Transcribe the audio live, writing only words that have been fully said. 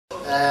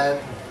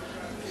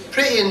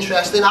Pretty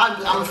interesting.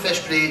 I'm a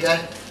fish breeder,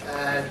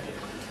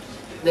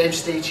 named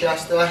Ste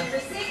Chester.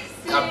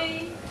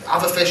 I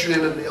have a fish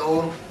room of my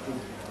own,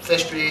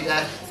 fish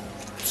breeder,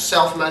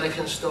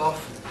 self-American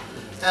stuff.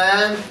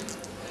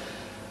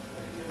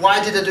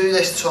 Why did I do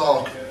this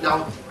talk?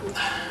 Now,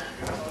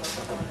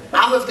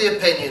 I'm of the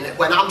opinion that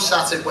when I'm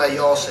sat at where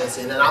you're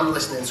sitting and I'm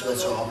listening to a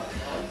talk,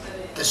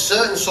 there's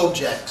certain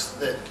subjects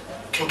that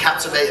can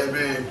captivate a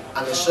room,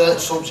 and there's certain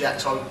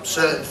subjects on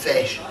certain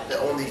fish that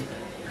only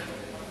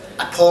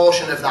a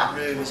portion of that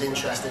room is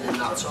interested in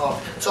that talk.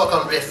 Talk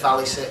on Rift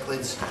Valley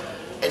cichlids,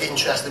 it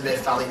interested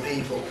Rift Valley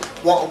people.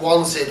 What I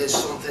wanted is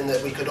something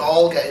that we could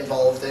all get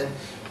involved in,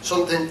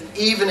 something,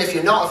 even if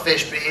you're not a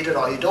fish breeder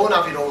or you don't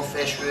have your own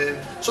fish room,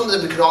 something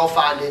that we could all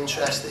find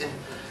interesting.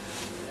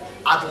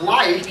 I'd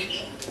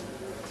like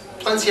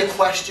plenty of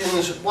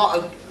questions.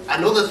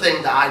 Another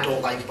thing that I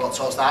don't like about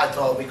talks that I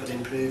thought we could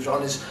improve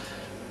on is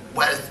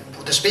where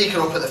the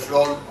speaker up at the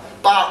front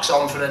barks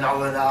on for an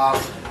hour and a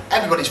half,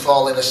 everybody's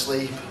falling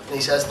asleep, and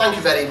he says thank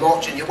you very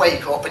much, and you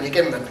wake up and you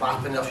give him a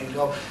clap and off you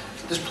go.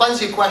 There's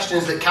plenty of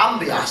questions that can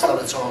be asked on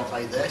a talk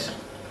like this.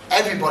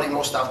 Everybody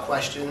must have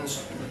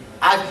questions.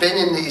 I've been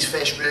in these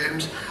fish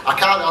rooms. I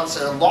can't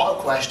answer a lot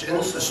of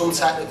questions. There's some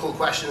technical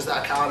questions that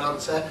I can't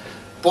answer,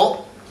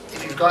 but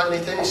if you've got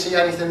anything, you see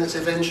anything that's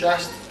of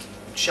interest,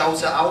 shout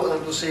it out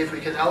and we'll see if we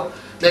can help.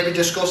 Maybe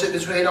discuss it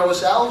between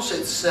ourselves.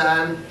 It's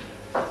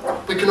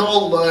we can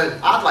all learn.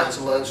 I'd like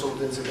to learn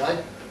something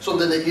today,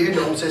 something that you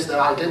noticed that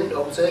I didn't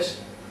notice.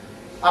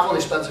 I've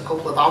only spent a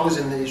couple of hours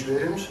in these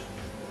rooms.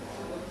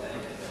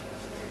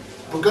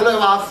 We're going to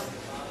have,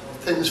 I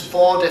think there's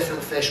 4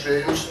 different fish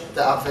rooms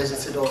that I've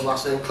visited over the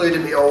last year,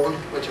 including my own,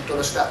 which I've done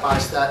a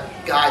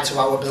step-by-step guide to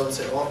how I built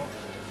it up.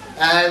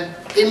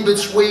 In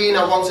between,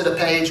 I wanted a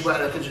page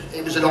where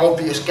it was an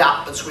obvious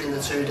gap between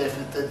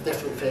the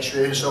different fish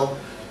rooms, so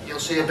you'll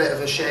see a bit of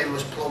a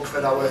shameless plug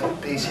for our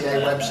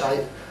BCA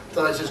website.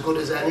 Thought it's as good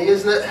as any,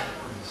 isn't it?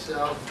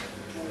 So,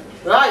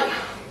 right,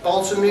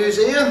 Bolton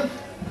Museum.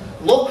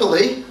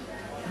 Luckily,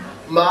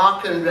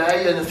 Mark and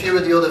Ray and a few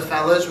of the other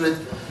fellas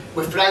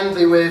were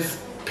friendly with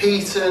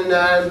Pete and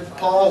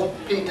Paul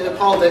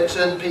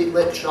Dixon, Pete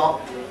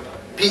Liptrot.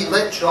 Pete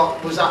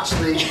Liptrot was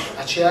actually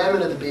a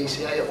chairman of the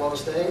BCA at one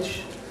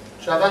stage.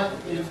 Trevor?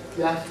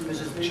 Yeah, he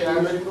was a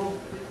chairman.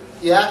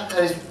 Yeah,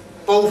 and he's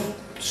both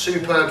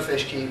superb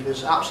fish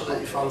keepers,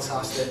 absolutely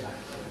fantastic.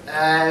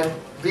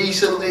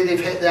 Recently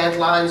they've hit the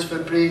headlines for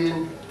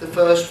breeding the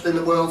first in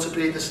the world to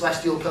breed the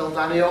celestial pearl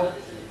danio,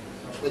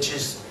 which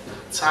is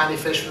a tiny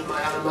fish from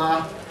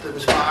Myanmar that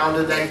was found,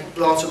 and they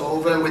brought him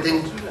over, and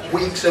within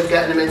weeks of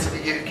getting him into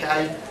the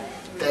UK,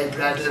 they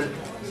bred him.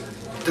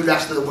 The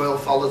rest of the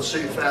world followed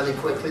suit fairly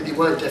quickly. They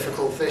weren't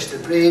difficult fish to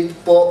breed,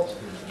 but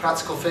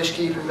practical fish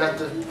keeping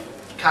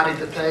carried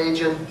the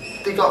page, and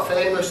they got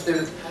famous.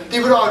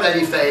 They were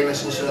already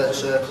famous in certain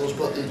circles,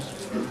 but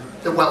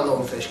they're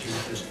well-known fish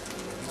keepers.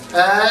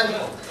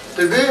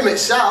 The room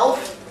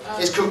itself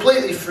is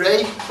completely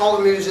free.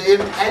 Bolton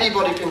Museum,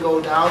 anybody can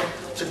go down.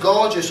 It's a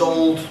gorgeous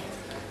old,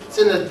 it's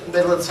in the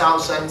middle of the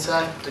town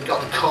centre. They've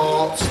got the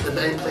courts, the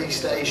main police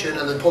station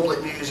and the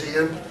public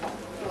museum.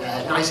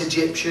 Nice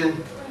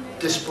Egyptian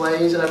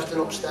displays and everything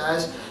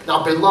upstairs.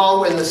 Now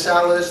below in the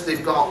cellars,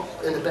 they've got,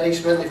 in the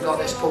basement, they've got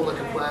this public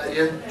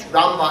aquarium. It's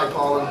run by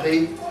Paul and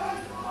Pete.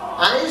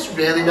 And it's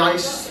really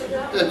nice.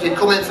 You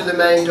come in through the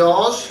main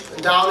doors,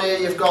 and down here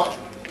you've got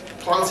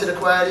planted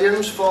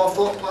aquariums,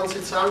 4-foot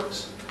planted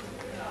tanks,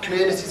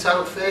 community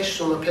tank fish,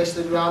 some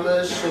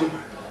epistogrammers, and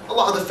a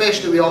lot of the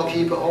fish that we all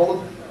keep at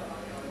home.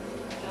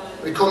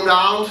 We come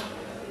round,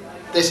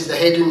 this is the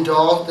hidden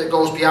door that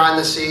goes behind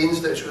the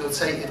scenes, which we'll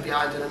take you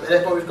behind in a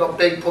minute, but we've got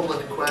big public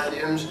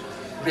aquariums,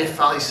 Rift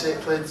Valley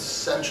cichlids,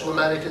 Central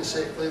American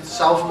cichlids,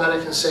 South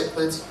American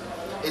cichlids.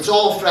 It's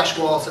all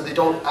freshwater.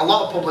 A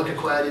lot of public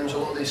aquariums,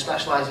 although they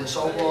specialise in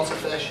saltwater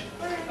fish,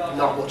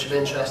 not much of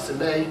interest to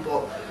me,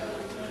 but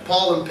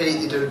Paul and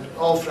Pete, they do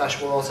all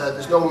freshwater,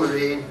 there's no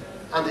marine,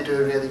 and they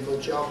do a really good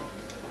job.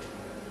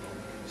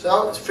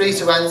 So, it's free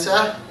to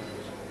enter,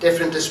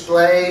 different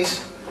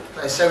displays.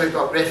 Like I said, we've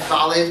got Rift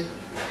Valley,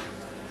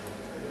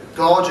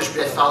 gorgeous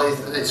Rift Valley,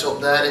 it's up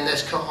there in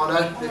this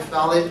corner, Rift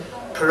Valley.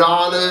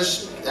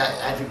 Piranhas,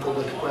 every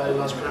public aquarium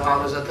has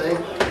piranhas, I think.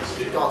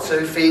 You've got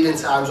to, feeding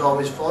time's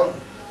always fun.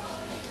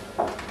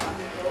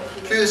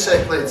 Few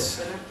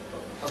cichlids.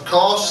 Of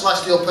course,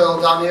 celestial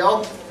pearl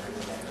danio.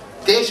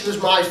 This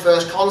was my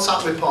first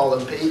contact with Paul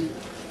and Pete.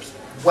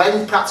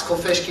 When Practical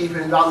Fish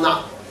Keeping ran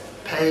that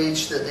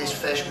page that this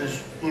fish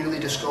was newly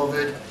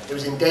discovered, it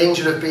was in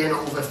danger of being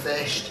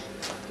overfished.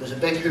 There was a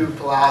big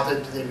hoopla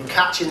that they were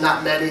catching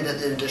that many that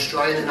they were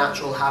destroying the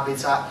natural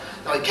habitat.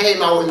 Now it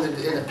came out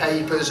in the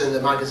papers and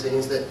the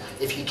magazines that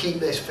if you keep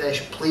this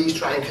fish, please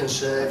try and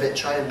conserve it,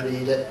 try and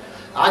breed it.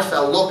 I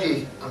felt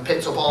lucky and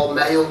picked up all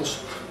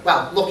males.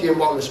 Well, lucky in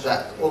one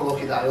respect,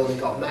 unlucky that I only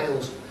got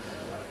males.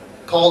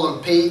 Paul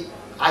and Pete,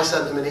 I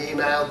sent them an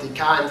email, they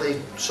kindly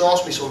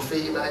sourced me some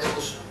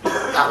females.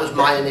 That was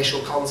my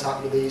initial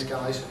contact with these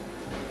guys.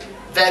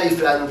 Very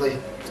friendly.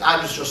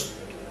 I was just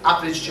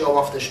average Joe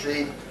off the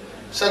street.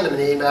 send them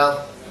an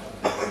email,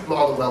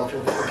 more than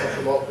welcome to pick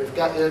them up. We'll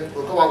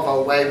go out of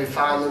our way, we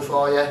found them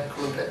for you,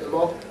 come and pick them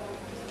up.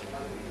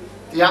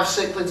 They have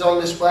cichlids on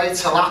display,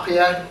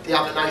 tilapia, they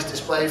have a nice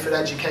display for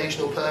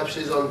educational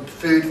purposes on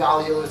food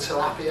value of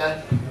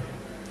tilapia.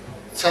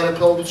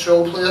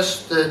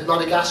 Pteropotropius, the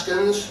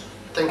Madagascans,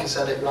 I think I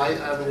said it right,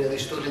 I haven't really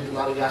studied the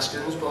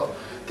Madagascans, but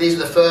these are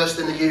the first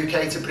in the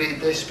UK to breed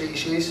this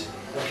species.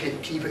 They'll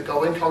keep it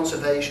going,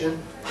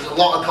 conservation. There's a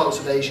lot of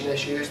conservation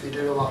issues, they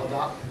do a lot of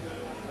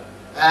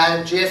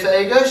that.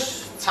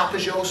 Geophagus,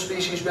 Tapajos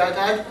species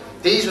redhead.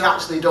 These were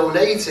actually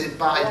donated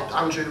by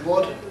Andrew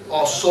Wood,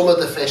 or some of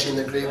the fish in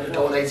the group were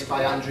donated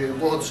by Andrew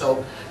Wood.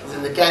 So,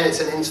 and again, it's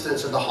an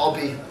instance of the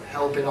hobby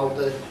helping out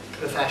the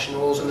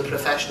professionals, and the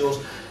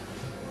professionals,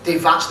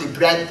 they've actually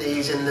bred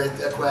these in the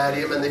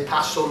aquarium and they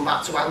passed some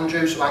back to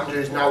Andrew. So Andrew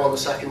is now on the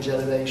second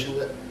generation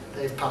that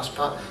they've passed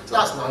back. So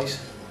that's nice.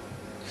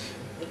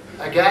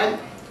 Again,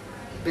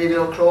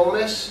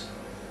 Bediochromis,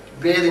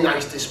 really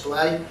nice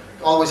display.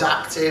 Always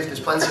active, there's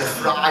plenty of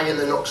fry in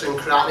the nooks and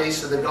crannies,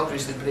 so they're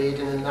obviously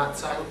breeding in that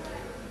tank.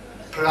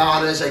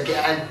 Piranhas,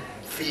 again,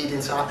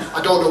 feeding time.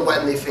 I don't know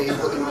when they feed,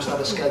 but they must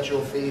have a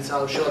scheduled feed,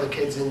 so I'm sure the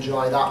kids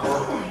enjoy that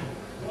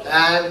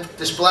one.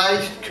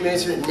 Display,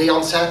 community with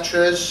neon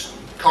tetras,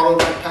 coral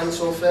red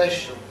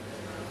pencilfish.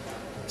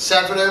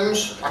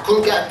 Severums, I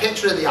couldn't get a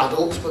picture of the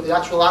adults, but the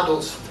actual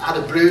adults had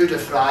a brood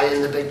of fry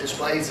in the big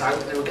display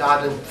tank. They were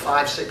guarding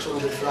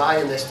 500-600 fry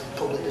in this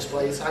public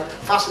display tank.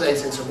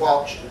 Fascinating to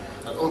watch.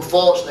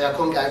 Unfortunately, I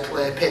couldn't get a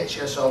clear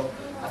picture, so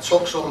I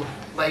took some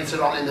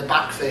later on in the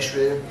back fish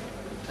room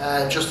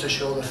just to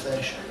show the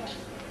fish.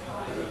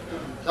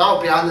 Now,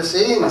 behind the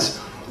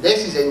scenes,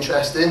 this is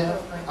interesting.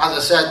 As I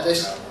said,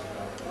 this,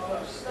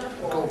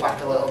 go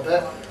back a little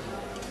bit.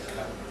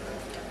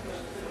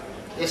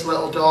 This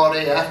little door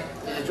here,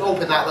 you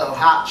open that little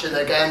hatch, and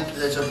again,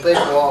 there's a big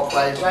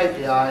walkway right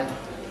behind.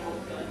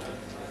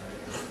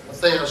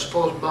 I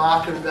suppose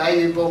Mark and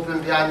Ray, you've both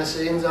been behind the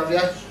scenes, have you?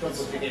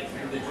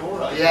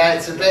 Yeah,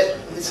 it's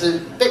a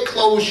bit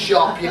closed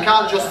shop. You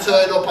can't just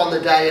turn up on the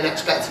day and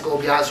expect to go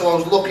behind. So I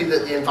was lucky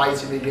that they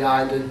invited me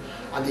behind, and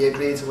they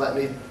agreed to let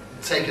me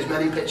take as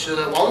many pictures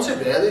as I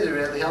wanted, really. They're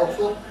really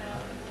helpful.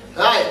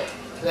 Right,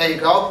 there you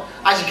go.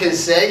 As you can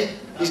see,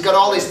 he's got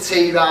all his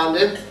tea around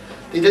him.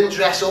 They didn't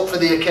dress up for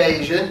the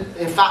occasion.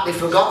 In fact, they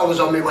forgot I was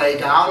on my way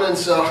down, and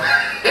so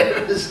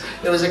it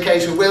was a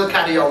case of we'll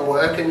carry on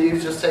work and you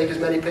just take as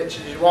many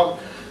pictures as you want.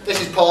 This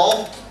is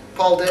Paul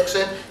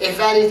Dixon. If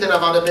anything,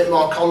 I've had a bit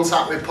more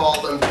contact with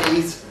Paul than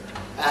Pete.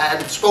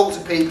 Spoke to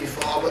Pete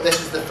before, but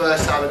this is the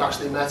first time I've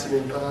actually met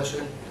him in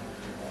person.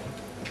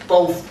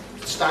 Both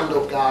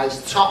stand-up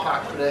guys, top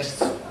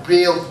aquarists,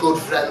 real good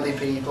friendly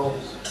people.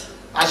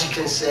 As you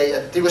can see,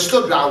 they were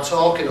stood around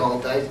talking all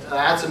day, and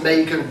I had to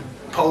make them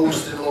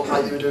pose to look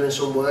like they were doing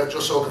some work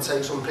just so I could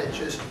take some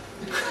pictures.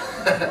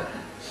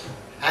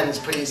 Hence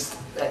Pete's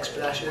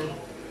expression.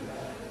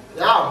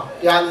 Now,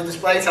 behind the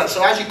display tent,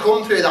 so as you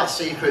come through that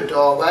secret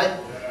doorway,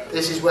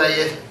 this is where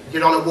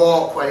you're on a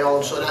walkway all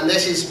of a sudden, and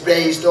this is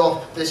raised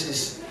up. This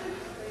is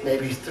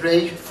maybe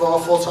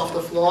 3-4 foot off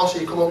the floor, so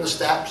you come up the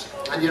steps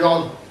and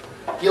you're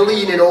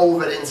leaning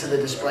over into the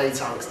display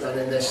tanks then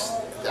in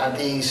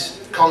these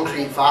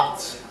concrete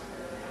vats.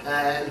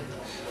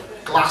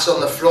 Glass on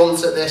the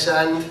front at this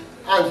end,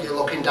 and you're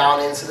looking down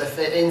into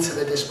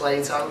the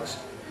display tanks.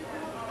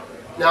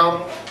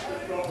 Now,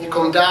 you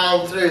come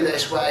down through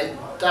this way,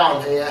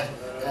 down here,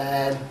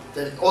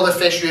 the other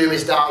fish room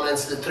is down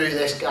through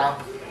this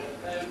gap.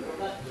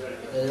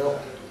 There you go,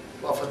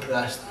 what for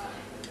pressed.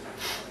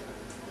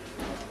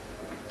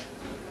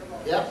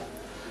 Yeah.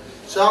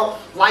 So,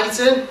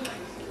 lighting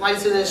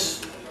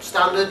is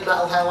standard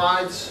metal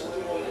halides,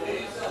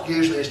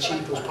 usually as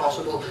cheap as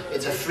possible.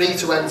 It's a free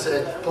to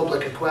enter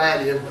public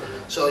aquarium,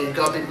 so you've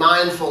got to be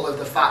mindful of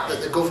the fact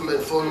that the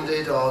government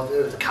funded or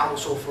the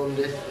council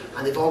funded,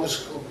 and they've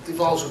also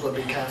got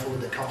to be careful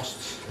with the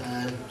costs.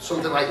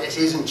 Something like this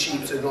isn't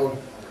cheap to run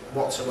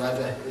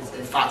whatsoever.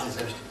 In fact,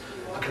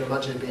 I can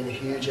imagine it being a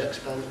huge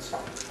expense.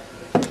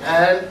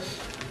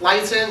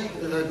 Lighting,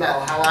 the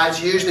metal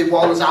halides, usually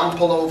one's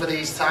ample over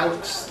these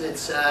tanks.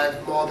 It's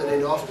more than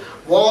enough.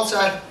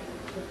 Water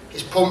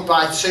is pumped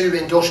by 2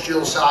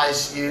 industrial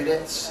size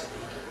units.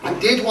 I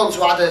did want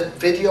to add a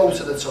video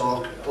to the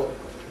talk, but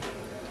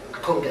I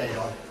couldn't get it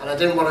on, and I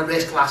didn't want to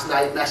risk last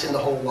night messing the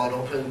whole lot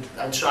up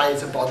and trying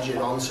to bodge it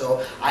on,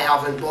 so I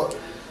haven't. But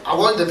I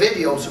wanted the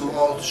video to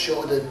more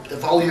show the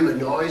volume of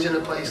noise in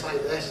a place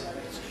like this.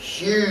 It's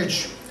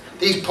huge.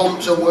 These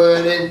pumps are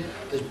whirring,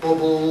 there's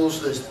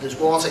bubbles, there's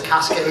water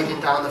cascading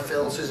down the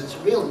filters. It's a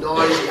real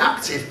noisy,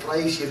 active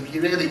place.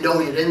 You really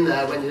know you're in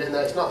there when you're in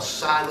there. It's not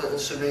silent and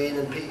serene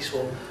and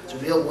peaceful. It's a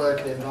real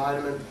working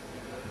environment.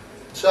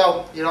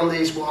 So, you're on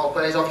these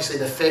walkways, obviously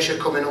the fish are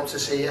coming up to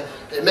see you.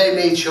 It made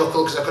me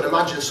chuckle because I could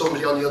imagine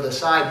somebody on the other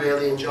side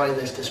really enjoying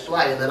this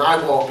display, and then I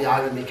walk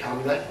behind with my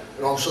camera,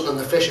 and all of a sudden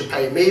the fish are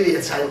paying me the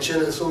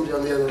attention and somebody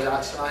on the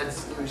other side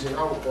is losing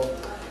out.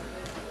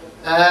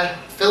 But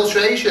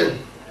filtration.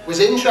 was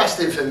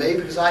interesting for me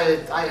because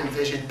I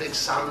envisioned big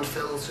sand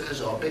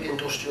filters or big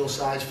industrial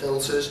size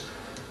filters,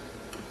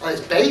 and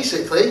it's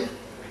basically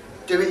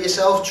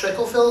do-it-yourself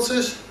trickle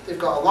filters. They've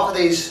got a lot of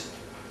these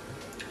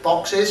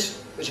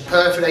boxes which are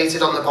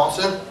perforated on the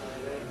bottom.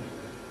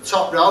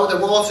 Top row, the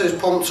water is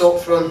pumped up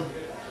from,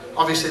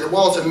 obviously the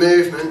water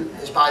movement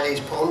is by these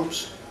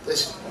pumps.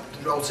 This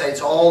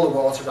rotates all the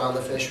water around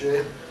the fish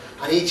room,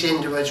 and each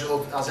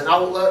individual has an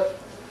outlet,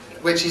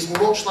 which is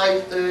much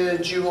like the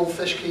dual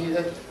fish key,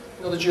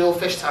 the dual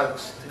fish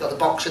tanks. They've got the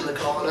box in the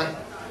corner,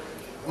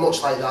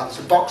 much like that. There's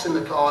a box in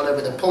the corner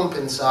with a pump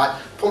inside,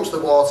 pumps the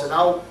water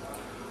out,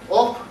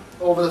 up,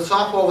 over the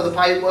top, over the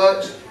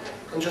pipeworks,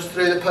 and just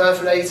through the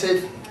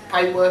perforated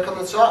pipework on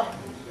the top.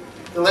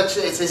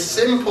 Literally, it's as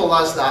simple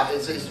as that.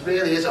 It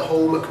really is a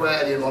home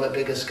aquarium on a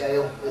bigger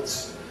scale.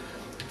 It's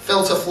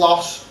filter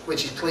floss,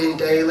 which is cleaned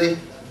daily.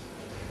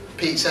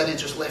 Pete said he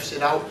just lifts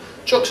it out,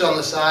 chucks it on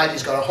the side.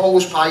 He's got a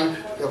hose pipe.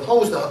 He'll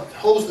hose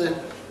the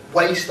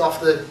waste off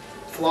the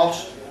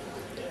floss.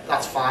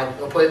 That's fine.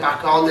 They'll put it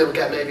back on. They'll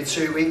get maybe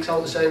 2 weeks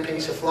out the same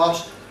piece of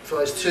floss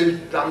before it's too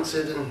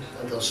rancid, and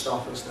they'll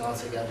stop and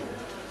start again.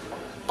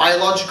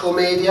 Biological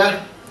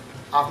media.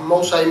 I've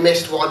mostly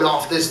missed one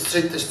off.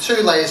 There's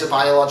two layers of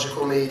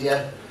biological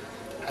media.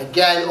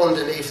 Again,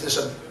 underneath there's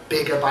a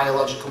bigger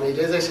biological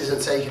media. This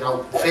isn't taking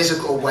out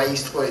physical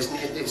waste, but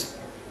it's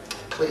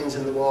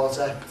cleansing the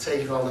water,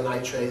 taking all the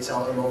nitrates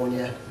out,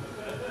 ammonia,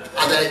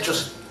 and then it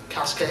just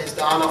cascades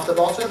down off the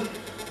bottom.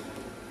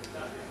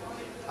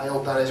 I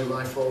hope that isn't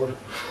my phone.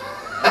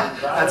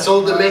 I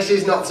told the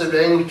missus not to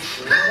ring.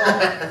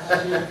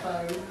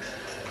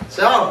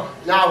 So,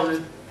 now,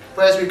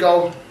 where's we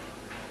go?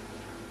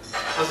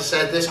 As I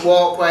said, this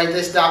walkway,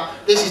 this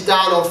is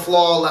down on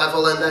floor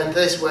level, and then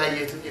this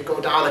way you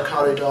go down a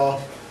corridor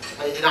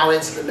and you're now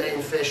into the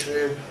main fish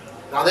room.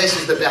 Now this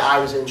is the bit I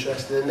was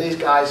interested in. These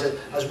guys,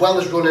 as well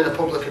as running a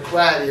public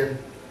aquarium,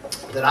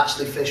 they're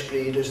actually fish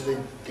breeders.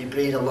 They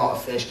breed a lot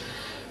of fish.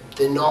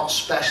 They're not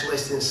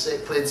specialists in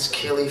cichlids,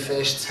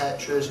 killifish,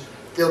 tetras.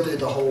 They'll do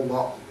the whole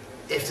lot.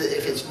 If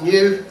it's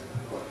new,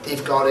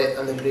 they've got it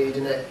and they're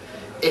breeding it.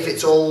 If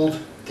it's old,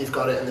 they've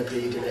got it and they're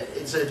breeding it.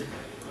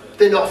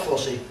 They're not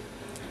fussy.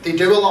 They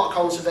do a lot of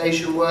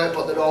conservation work,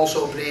 but they're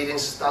also breeding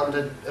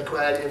standard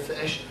aquarium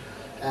fish.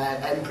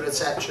 Emperor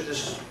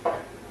tetras,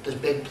 there's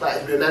big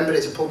players. Remember,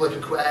 it's a public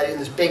aquarium.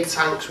 There's big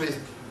tanks with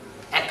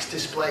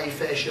ex-display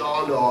fish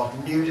on, or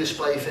new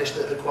display fish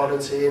that they're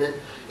quarantining.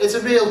 It's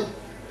a real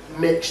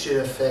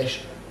mixture of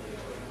fish.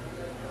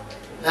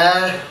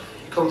 You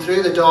come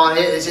through the door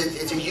here.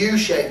 It's a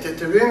U-shape.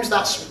 The rooms,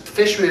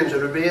 fish rooms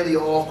are really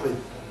awkward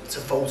to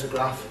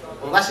photograph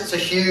unless it's a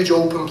huge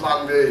open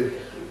plan room.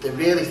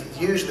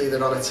 Usually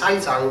they're on a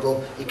tight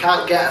angle. You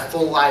can't get a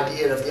full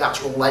idea of the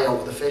actual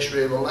layout of the fish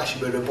room unless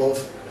you were above.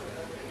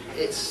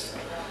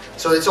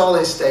 So it's all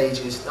in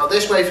stages. Now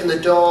this way from the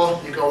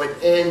door, you're going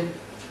in,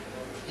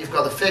 you've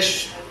got the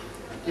fish,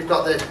 you've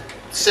got the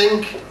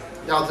sink.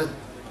 Now the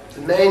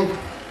main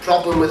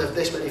problem with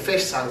this many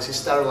fish tanks is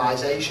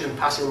sterilisation,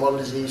 passing one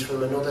disease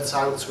from another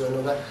tank to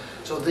another.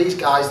 So these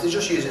guys, they're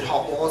just using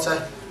hot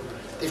water.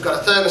 They've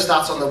got a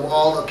thermostat on the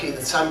wall. They'll keep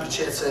the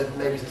temperature to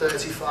maybe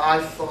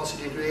 35,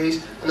 40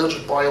 degrees, and they'll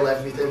just boil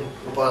everything.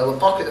 They'll boil a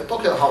bucket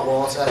of hot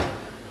water,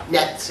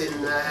 nets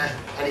in there,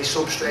 any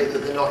substrate that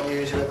they're not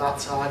using at that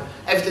time.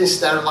 Everything's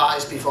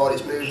sterilised before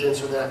it's moved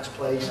into the next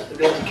place.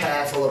 They're really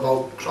careful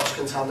about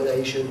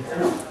cross-contamination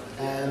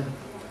and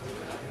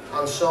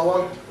so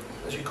on.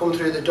 As you come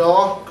through the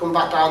door, come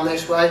back down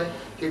this way,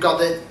 you've got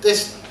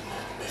this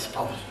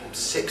about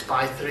 6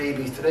 by 3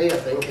 by 3, I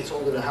think. It's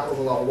holding a hell of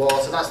a lot of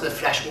water. That's the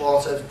fresh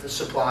water, the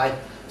supply.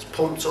 It's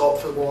pumped up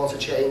for water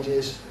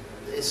changes.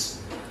 I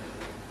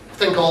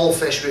think all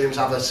fish rooms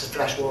have a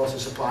fresh water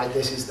supply.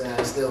 This is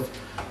theirs.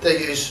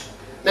 They'll use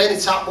mainly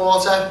tap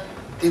water.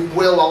 They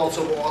will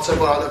alter water,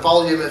 but on a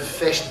volume of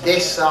fish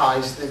this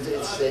size,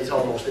 it's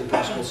almost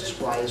impossible to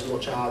supply as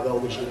much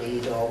RO as you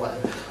need or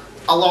whatever.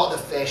 A lot of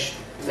the fish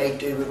make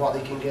do with what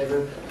they can give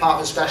them, apart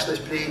from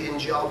specialist breeding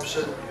jobs,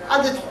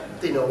 and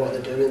they know what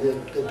they're doing.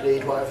 They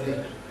breed whatever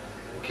they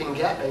can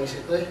get,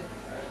 basically.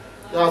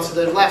 Now to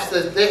the left,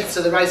 to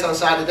the right hand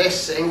side of this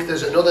sink,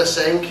 there's another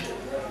sink.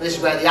 This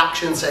is where the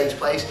action takes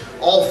place.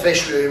 All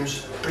fish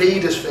rooms,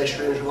 breeders' fish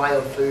rooms, rely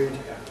on food.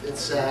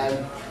 It's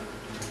the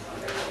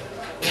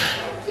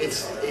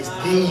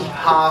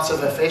heart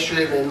of a fish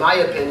room. In my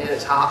opinion,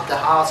 it's the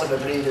heart of a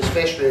breeder's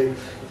fish room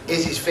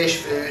is his fish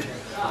food.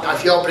 Now,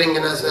 if you're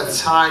bringing us a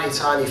tiny,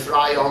 tiny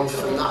fry on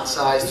from that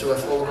size to a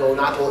full-grown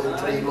adult in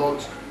 3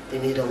 months, they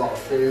need a lot of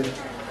food.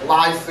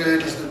 Live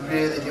food is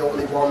really the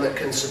only one that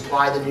can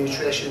supply the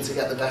nutrition to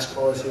get the best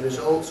quality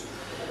results.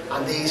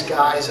 And these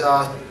guys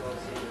are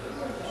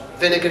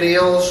vinegar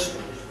eels.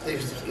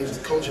 These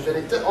culture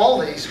vinegar. All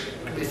these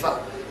can be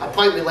fat. I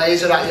point my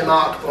laser at you,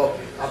 Mark, but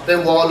I've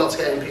been warned not to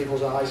get in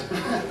people's eyes.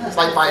 It's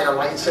like buying a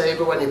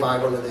lightsaber when you buy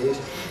one of these.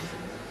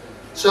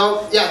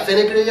 So yeah,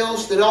 vinegar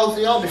eels, they'll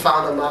all be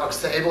found on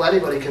Mark's table.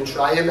 Anybody can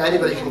try them,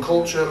 anybody can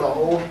culture them at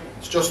home.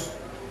 It's just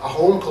a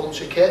home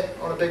culture kit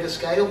on a bigger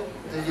scale.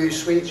 They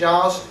use sweet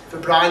jars for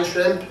brine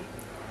shrimp,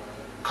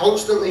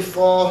 constantly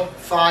 4,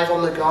 5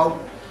 on the go.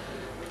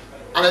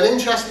 And an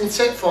interesting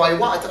tip for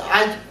you, I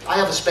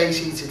have a space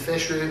heated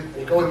fish room.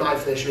 You go in my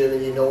fish room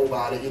and you know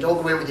about it. You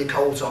don't go in with your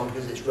coat on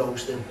because it's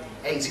roasting,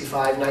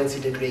 85, 90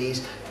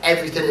 degrees.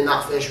 Everything in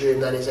that fish room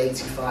then is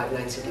 85,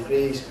 90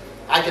 degrees.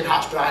 I can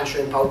hatch brine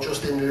shrimp out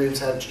just in the room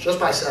temperature, just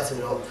by setting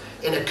it up.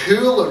 In a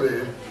cooler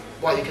room,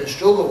 what you can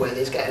struggle with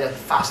is getting a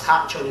fast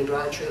hatch on your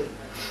brine shrimp.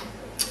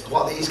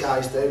 What these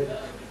guys do,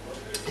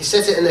 you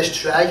sit it in this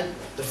tray,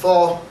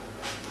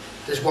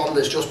 there's one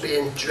that's just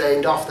being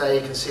drained off there,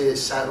 you can see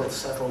it's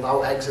settled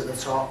out, eggs at the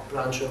top,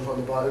 brine shrimp on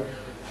the bottom.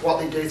 What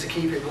they do to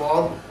keep it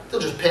warm, they'll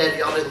just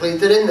periodically,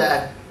 they're in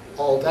there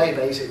all day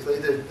basically,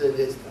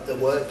 the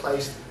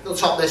workplace. They'll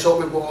top this up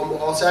with warm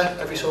water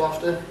every so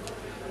often.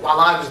 While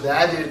I was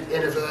there, they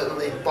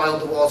inadvertently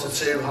boiled the water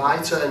too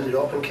high, turned it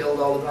up and killed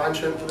all the brine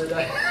shrimp for the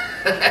day.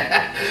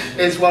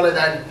 It's one of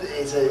them,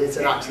 it's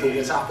an accident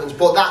that happens.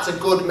 But that's a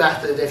good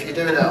method if you're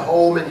doing it at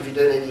home and if you're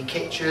doing it in your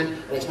kitchen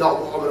and it's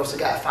not warm enough to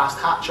get a fast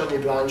hatch on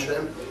your brine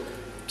shrimp.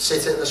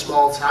 Sit it in a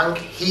small tank,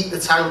 heat the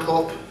tank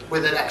up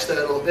with an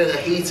external bit of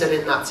heater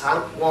in that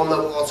tank, warm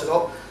the water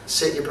up,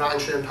 sit your brine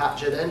shrimp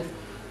hatchet in.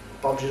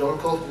 Bob's your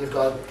uncle, you've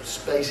got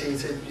space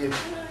heated, your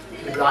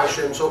brine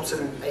shrimp's up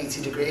to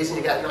 80 degrees and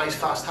you get a nice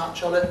fast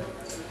hatch on it.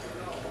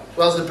 As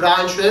well as the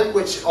brine shrimp,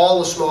 which all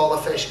the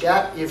smaller fish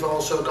get, you've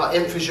also got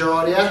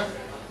infusoria,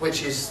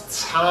 which is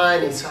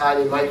tiny,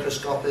 tiny,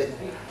 microscopic.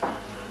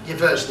 You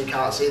virtually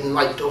can't see them,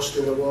 like dust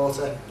in the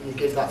water. You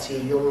give that to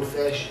your young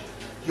fish,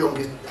 young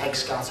egg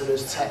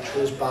scatterers,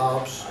 tetras,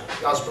 barbs,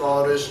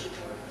 rasboras.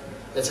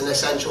 It's an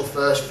essential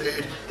first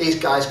food. These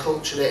guys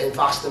culture it in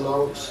vast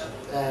amounts.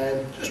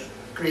 Just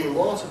green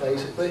water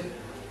basically.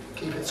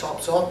 Keep it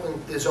topped up,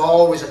 and there's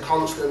always a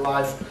constant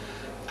life.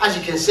 As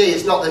you can see,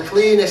 it's not the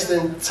cleanest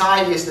and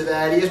tidiest of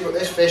areas, but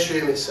this fish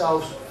room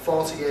itself is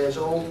 40 years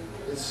old,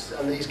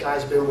 and these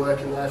guys have been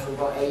working there for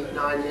about 8,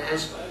 9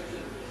 years.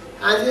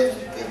 And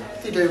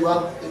they do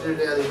well, they do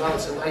really well.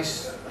 It's a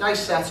nice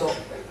setup.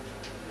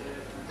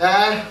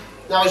 Now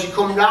as you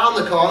come round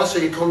the corner, so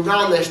you come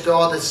round this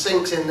door, the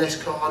sink's in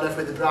this corner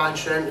with the brine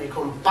shrimp, and you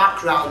come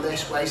back round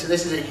this way, so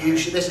this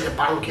is a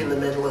bank in the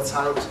middle of the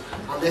tanks,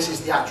 and this is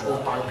the actual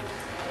bank.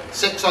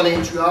 6 on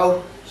each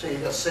row, so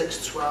you've got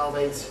 6, 12,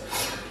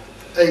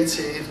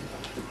 18,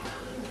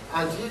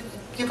 and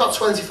you've got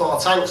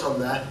 24 tanks on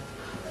there.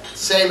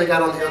 Same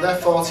again on the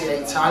other,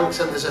 48 tanks,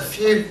 and there's a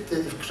few that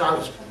they've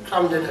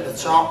crammed in at the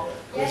top,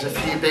 and there's a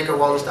few bigger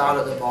ones down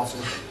at the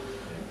bottom.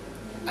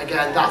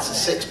 Again, that's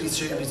a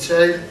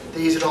 6x2x2.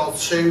 These are all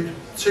 2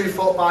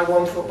 foot by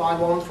 1 foot by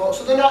 1 foot,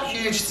 so they're not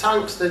huge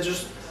tanks, they're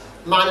just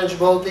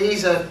manageable.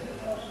 These are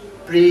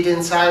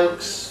breeding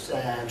tanks,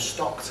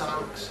 stock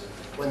tanks.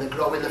 When they're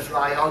growing the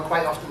fry on,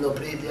 quite often they'll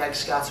breed the egg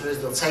scatterers,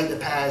 they'll take the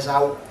pairs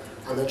out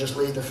and they'll just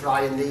leave the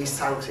fry in these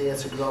tanks here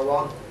to grow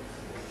on.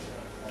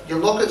 You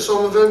look at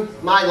some of them,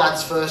 my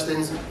lad's first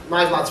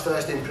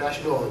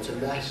impression, oh, it's a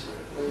mess.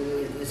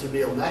 It's a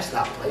real mess,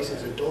 that place,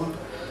 it's a dump.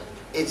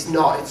 It's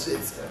not,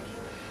 it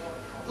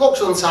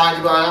looks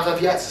untidy, but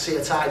I've yet to see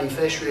a tidy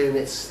fish room.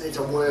 It's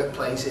a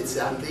workplace,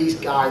 and these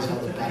guys are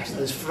the best.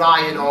 There's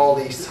fry in all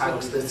these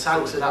tanks, the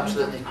tanks are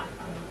absolutely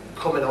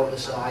coming out the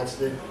sides.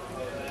 They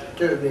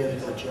do a really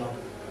good job.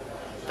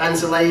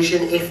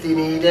 Ventilation if they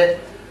need it.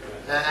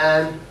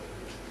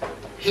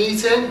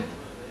 Heating,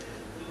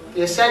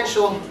 the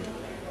essential,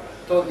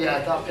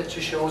 yeah, that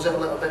picture shows it a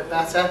little bit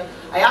better.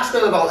 I asked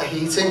them about the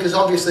heating because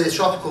obviously the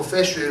tropical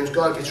fish room's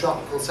got to be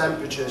tropical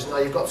temperatures. Now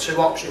you've got 2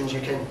 options.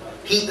 You can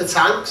heat the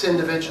tanks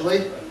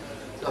individually.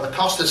 Now the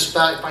cost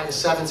of buying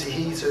 70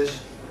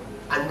 heaters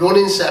and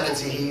running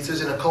 70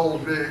 heaters in a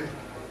cold room,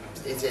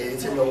 it's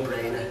a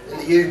no-brainer. In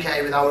the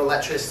UK with our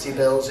electricity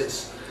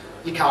bills,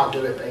 you can't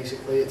do it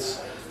basically.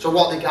 So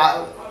what they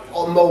got,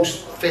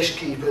 most fish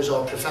keepers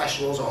or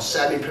professionals or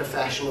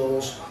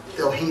semi-professionals,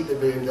 they'll heat the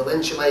room, they'll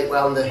insulate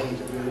well and they'll heat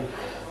the room.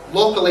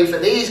 Luckily for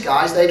these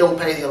guys, they don't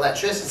pay the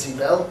electricity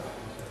bill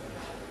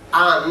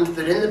and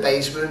they're in the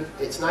basement.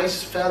 It's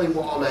nice, fairly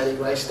warm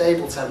anyway,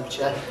 stable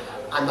temperature,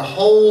 and the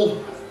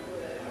whole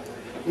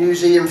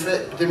museum,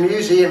 the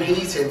museum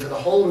heating for the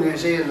whole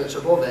museum that's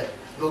above it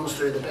runs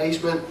through the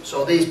basement.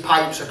 So these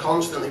pipes are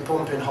constantly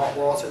pumping hot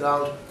water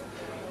around,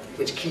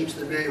 which keeps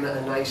the room at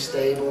a nice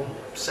stable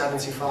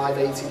 75,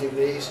 80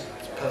 degrees.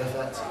 It's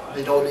perfect.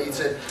 They don't need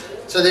to.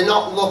 So they're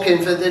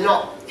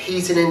not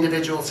heating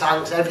individual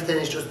tanks. Everything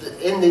is just,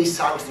 in these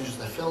tanks there's just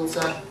a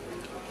filter.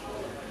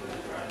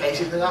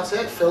 Basically that's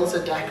it,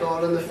 filter,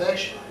 decor and the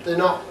fish. They're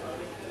not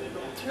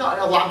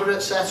elaborate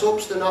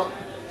setups,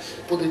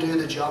 but they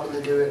do the job and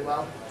they do it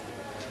well.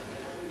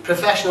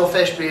 Professional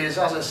fish breeders,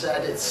 as I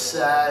said, it's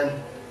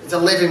a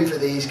living for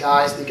these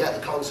guys. They get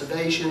the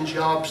conservation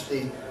jobs,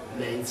 they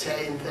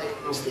maintain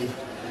things, they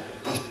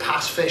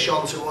pass fish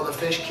on to other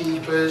fish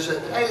keepers, and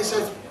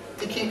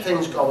they keep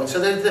things going. So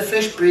the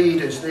fish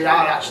breeders, they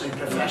are actually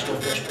professional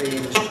fish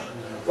breeders.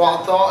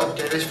 What I thought I'd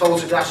do is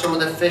photograph some of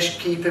the fish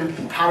keeping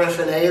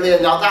paraphernalia.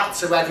 Now that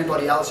to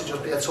everybody else would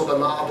just be a tub of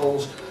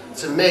marbles,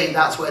 To me,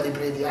 that's where they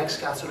breed the egg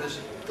scatterers.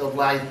 They'll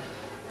lay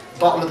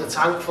bottom of the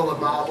tank full of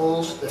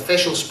marbles, the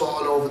fish will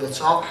spawn over the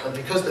top, and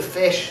because the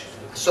fish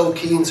are so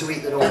keen to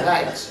eat their own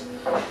eggs,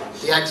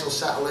 the eggs will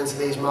settle into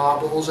these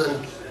marbles,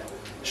 and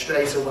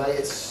straight away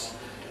it's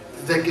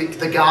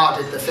the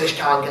guarded. The fish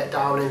can't get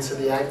down into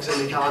the eggs, and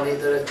they can't eat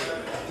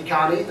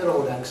their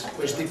own eggs,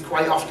 which they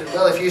quite often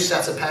will. If you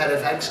set a pair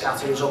of egg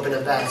scatterers up in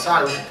a bare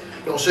tank,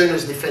 no sooner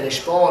as they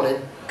finish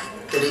spawning,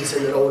 they're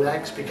eating their own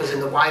eggs, because in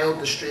the wild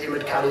the stream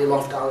would carry them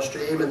off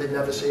downstream and they'd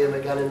never see them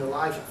again in their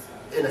life.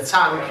 In a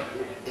tank,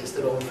 it's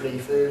their own free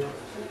food.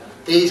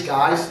 These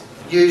guys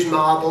use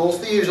marbles,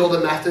 they use other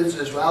methods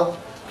as well,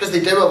 because they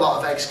do a lot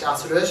of egg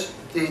scatterers.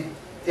 They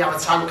have a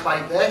tank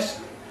like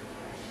this.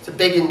 It's a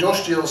big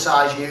industrial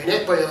size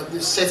unit, but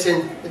it's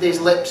sitting with these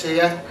lips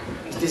here.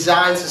 It's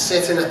designed to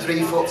sit in a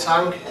 3-foot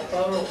tank.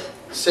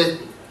 Sit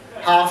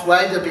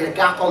halfway, there'll be a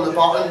gap on the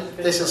bottom.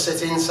 This will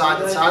sit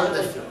inside the tank.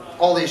 There's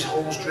all these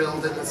holes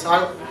drilled in the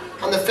tank.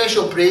 And the fish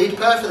will breed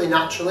perfectly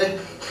naturally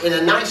in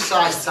a nice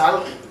sized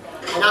tank.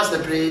 And as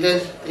they're breeding,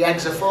 the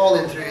eggs are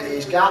falling through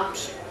these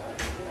gaps,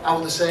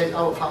 out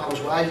of harm's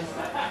way.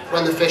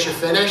 When the fish are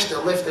finished,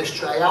 they'll lift this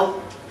tray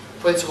out,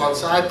 put it to one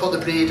side, put the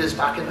breeders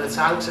back in the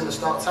tanks, in the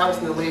stock tanks,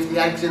 and they'll leave the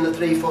eggs in the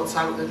 3-foot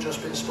tank that have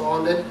just been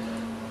spawned in,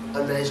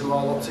 and raise them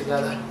all up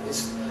together.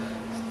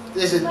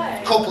 There's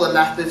a couple of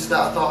methods that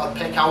I thought I'd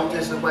pick out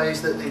as the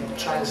ways that they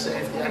try and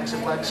save the eggs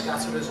of egg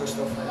scatterers and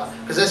stuff like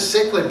that. Because as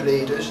cichlid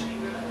breeders,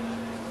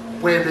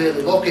 we're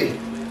really lucky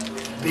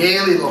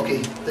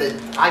that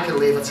I can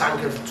leave a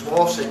tank of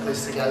dwarf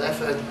cichlids together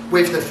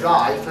with the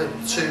fry for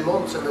 2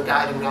 months, and they'll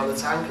guide them around the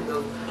tank,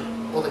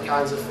 and other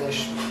kinds of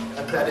fish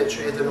are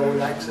predatory of their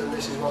own eggs, and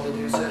this is what they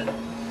do to.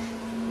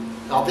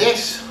 Now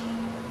this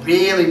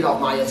really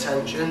got my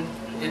attention.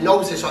 You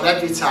notice on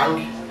every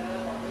tank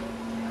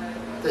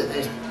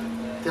that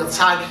they'll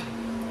tag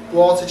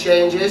water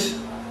changes,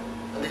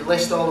 and they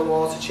list all the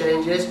water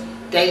changes,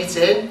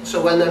 dating, so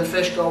when them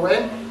fish go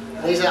in.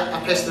 These are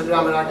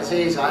Apistogramma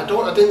agassiz. I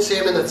didn't see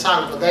them in the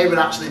tank, but they were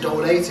actually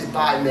donated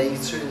by me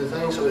to the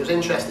thing, so it was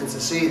interesting to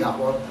see that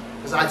one,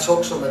 because I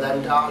took some of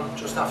them down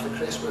just after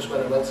Christmas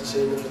when I went to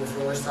see them for the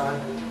first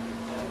time.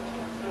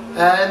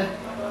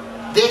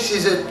 This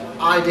is an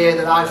idea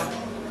that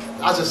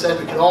as I said,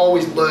 we can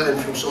always learn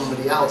from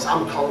somebody else.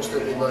 I'm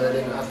constantly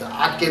learning.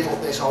 I'd give up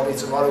this hobby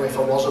tomorrow if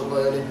I wasn't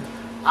learning.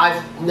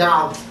 I've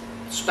now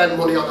spent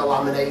money on a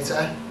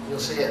laminator, you'll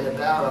see it in a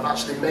bit. I've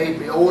actually made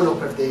my own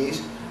up of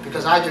these,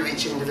 because I do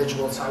each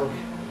individual tank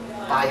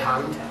by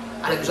hand,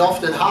 and it was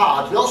often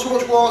hard, not so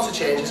much water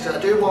changes, because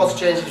I do water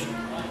changes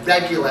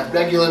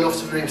regular enough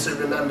for me to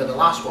remember the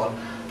last one,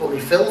 but my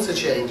filter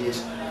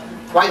changes,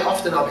 quite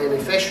often I'll be in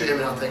my fish room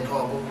and I'll think,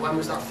 oh, well, when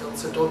was that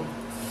filter done?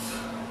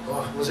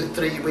 Oh, was it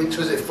 3 weeks,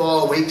 was it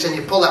 4 weeks? And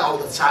you pull it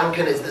out of the tank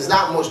and there's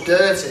that much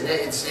dirt in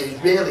it, it's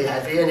really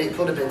heavy, and it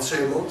could have been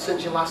 2 months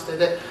since you last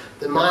did it.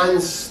 The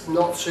mine's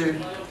not too...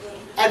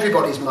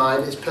 Everybody's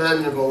mind is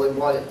permeable in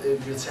what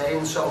it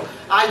retains, so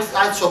I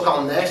took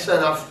on this,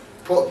 and I've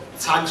put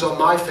tags on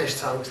my fish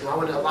tanks now,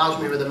 and it allows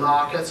me with a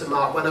marker to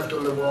mark when I've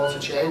done the water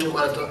change and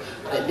when I've done,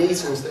 and it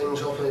neatens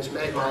things up, and it's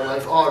made my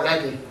life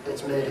already,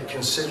 it's made it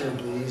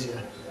considerably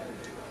easier.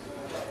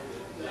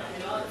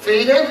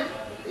 Feeding,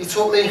 he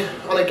took me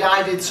on a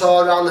guided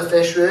tour around the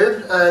fish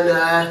room,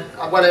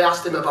 and when I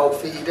asked him about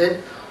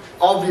feeding,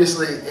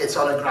 obviously it's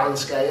on a grand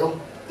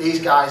scale.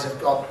 These guys have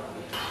got,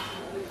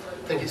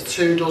 I think it's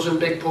 24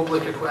 big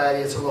public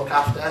aquaria to look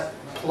after,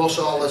 plus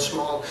all the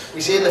small.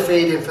 We see the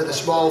feeding for the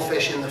small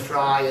fish in the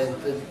fry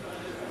and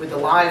with the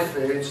live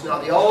foods. Now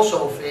they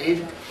also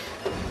feed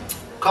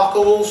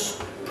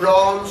cockles,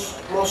 prawns,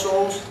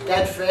 mussels,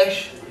 dead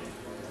fish.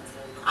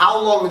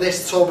 How long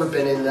this tub had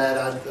been in there,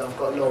 I've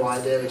got no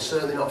idea. It's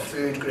certainly not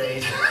food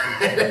grade.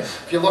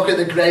 If you look at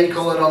the grey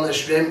colour on the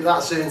shrimp,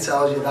 that soon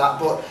tells you that.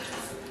 But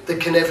the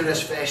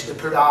carnivorous fish, the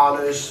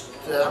piranhas,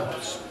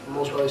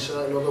 most probably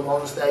certain other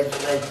ones, they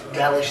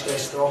relish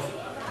this stuff.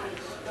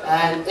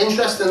 And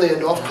interestingly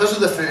enough, because of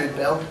the food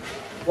bill,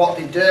 what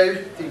they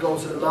do, they go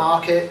to the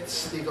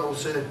markets,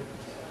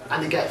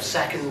 and they get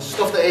seconds,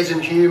 stuff that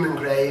isn't human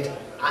grade,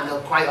 and they'll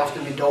quite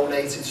often be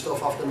donated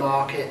stuff off the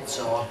market,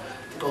 so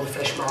they go to the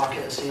fish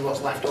market and see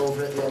what's left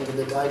over at the end of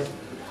the day.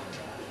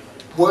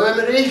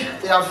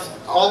 Wormery, they have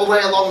all the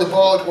way along the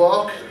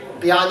boardwalk,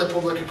 behind the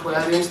public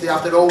aquariums, they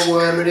have their own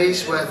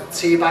wormeries where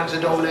tea bags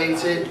are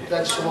donated,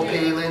 vegetable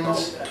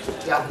peelings,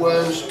 they have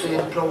worms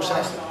being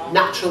processed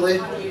naturally,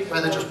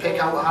 where they just pick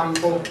out a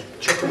handful,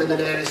 chuck them in the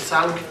nearest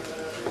tank.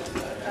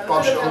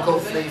 Bob's your uncle,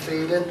 free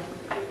feeding.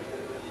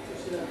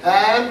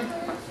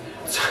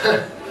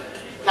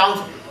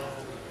 Now,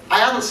 I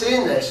hadn't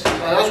seen this,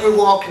 and as we were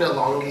walking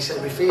along, he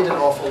said we feed an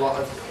awful lot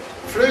of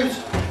fruit.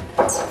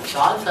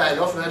 Fine, fair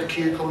enough, I heard a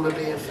cucumber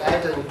being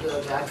fed,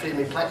 and I feed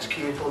me Plex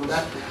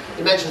cucumber.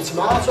 He mentioned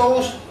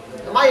tomatoes,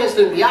 and my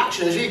instant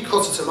reaction is you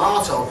cut a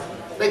tomato,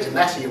 it makes a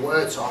mess of your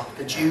worktop,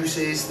 the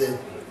juices, the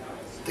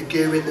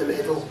goo in the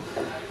middle.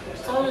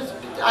 So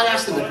I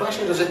asked him the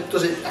question, does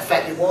it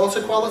affect your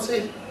water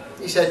quality?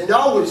 He said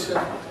no,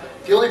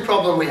 the only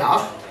problem we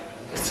have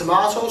It's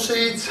tomato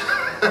seeds.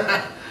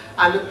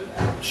 And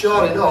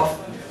sure enough,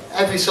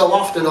 every so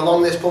often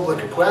along this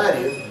public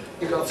aquarium,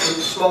 you've got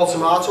some small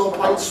tomato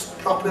plants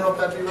propping up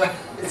everywhere.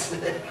 It's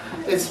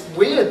a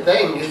weird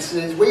thing, it's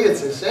weird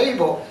to see,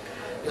 but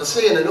you'll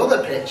see in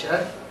another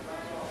picture,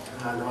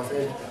 I don't know if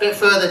it's a bit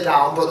further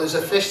down, but there's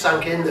a fish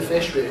tank in the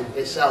fish room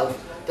itself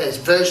that's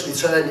virtually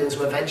turned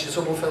into a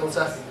vegetable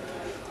filter.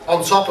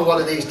 On top of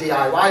one of these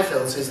DIY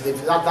filters, they've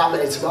had that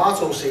many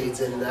tomato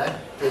seeds in there,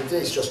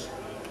 it's just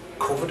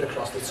covered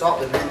across the top,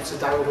 the roots are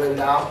dangling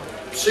down.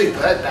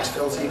 Superb, best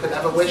filter you could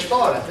ever wish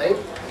for, I think.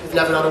 He's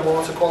never had a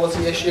water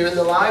quality issue in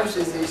their lives,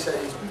 he's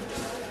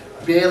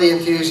really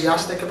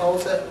enthusiastic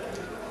about it.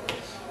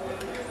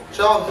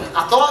 So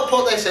I thought I'd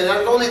put this in.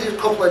 Only a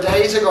couple of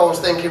days ago I was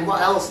thinking,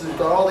 what else? We've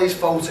got all these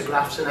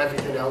photographs and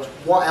everything else.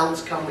 What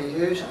else can we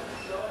use?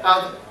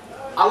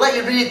 I'll let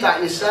you read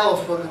that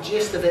yourself, but the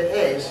gist of it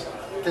is,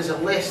 there's a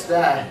list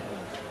there.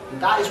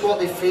 And that is what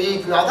they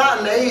feed. Now that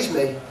amazed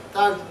me.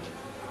 That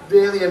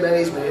really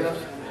amazed me.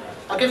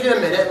 I'll give you a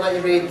minute and let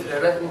you read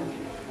through it.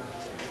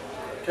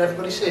 Can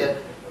everybody see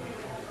it?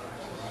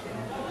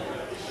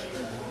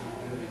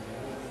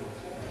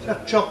 Is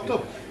that chopped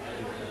up?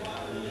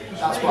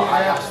 That's what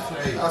I asked.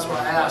 That's what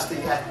I asked.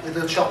 Yeah,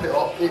 they'll chop it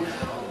up.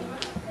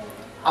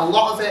 A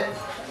lot of it.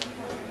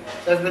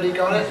 Everybody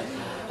got it?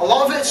 A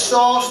lot of it's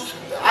sourced.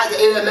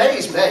 It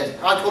amazed me.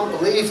 I couldn't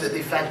believe that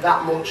they fed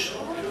that much.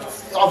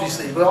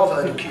 Obviously, we've all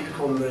heard of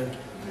cucumber. And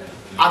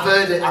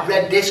I've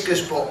read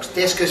discus books.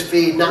 Discus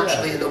feed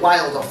naturally in the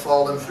wild off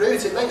fallen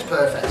fruit. It makes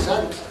perfect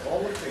sense.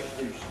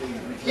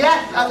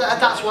 Yeah,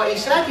 that's what he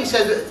said. He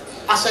said,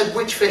 I said,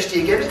 which fish do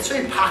you give it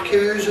to?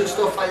 Pacus and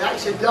stuff like that. He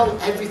said, no,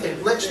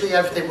 everything, literally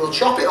everything. We'll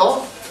chop it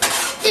up.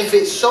 If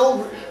it's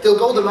so, they'll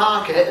go to the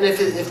market, and if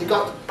they've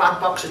got a bad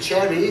box of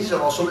cherries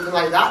or something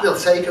like that, they'll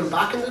take them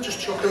back and they'll just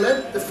chuck them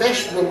in. The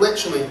fish will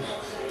literally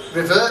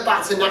revert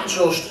back to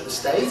natural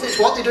state. It's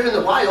what they do in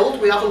the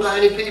wild. We haven't got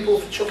any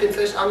people chucking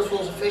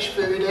handfuls of fish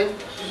food in.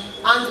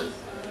 And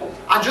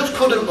I just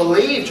couldn't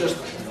believe just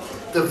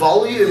the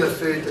volume of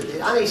food that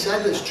and he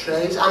said there's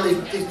trays, and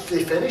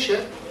they finish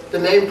it. The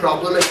main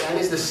problem again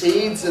is the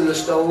seeds and the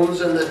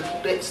stones and the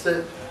bits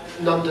that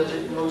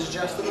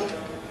non-digestible.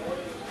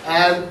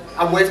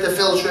 And with the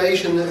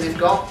filtration that they've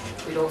got,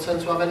 you don't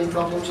tend to have any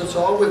problems at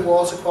all with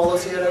water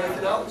quality or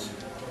anything else.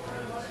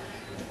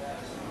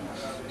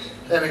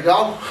 There we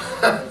go.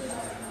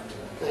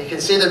 You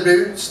can see the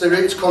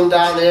roots come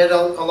down here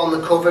along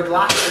the cover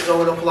glass, they're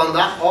going up along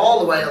that, all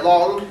the way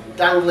along,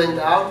 dangling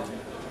down.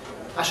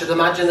 I should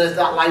imagine if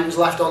that light was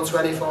left on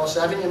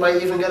 24/7, you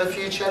might even get a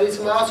few cherry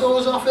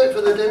tomatoes off it for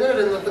the dinner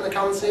in the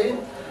canteen.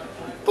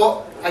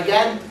 But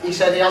again, he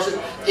said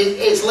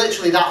it's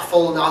literally that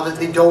full now that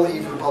they don't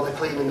even bother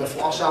cleaning the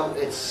floss out.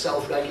 It's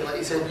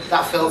self-regulating.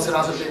 That filter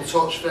hasn't been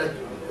touched for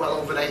well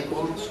over 8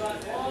 months.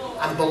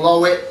 And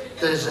below it,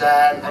 there's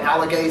an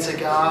alligator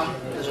gar.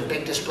 There's a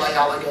big display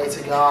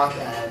alligator gar.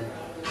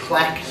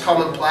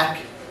 Common plec.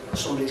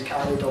 Somebody's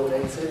kindly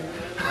donated.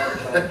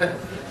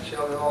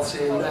 Sure we've all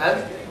seen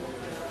that.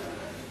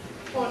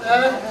 But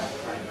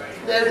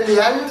there in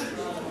the end,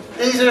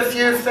 these are a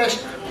few fish.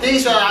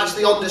 These are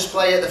actually on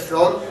display at the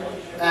front.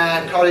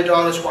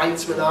 Corridorus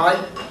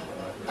whitesmani.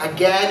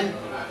 Again,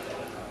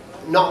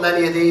 not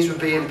many of these were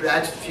being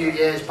bred a few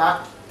years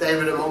back. They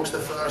were amongst the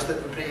first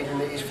that were breeding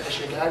these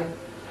fish again.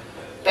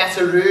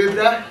 Beta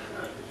rubra,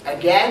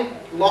 again,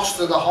 lost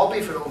to the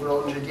hobby for over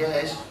 100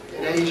 years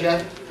in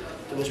Asia.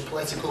 There was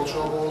political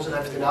troubles and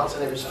everything else,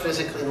 and it was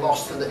physically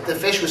lost to the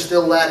fish was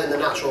still there in the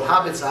natural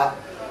habitat.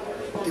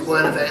 They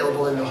weren't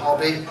available in the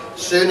hobby.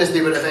 As soon as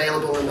they were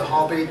available in the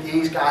hobby,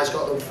 these guys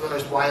got them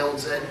first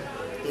wilds in.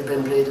 They've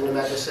been breeding them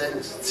ever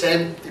since.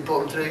 Tim, they put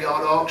them through your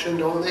auction,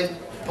 don't they?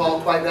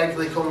 Paul quite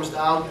regularly comes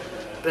down,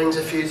 brings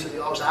a few to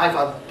the auction. I've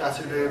had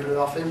better rubra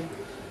off him.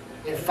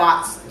 In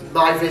fact,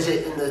 my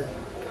visit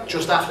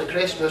just after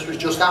Christmas was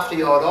just after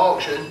your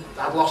auction.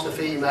 I'd lost a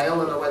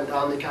female and I went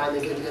down, they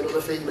kindly gave me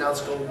another female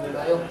to go with the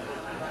male.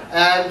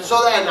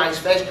 So they're nice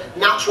fish.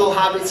 Natural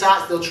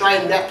habitats, they'll try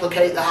and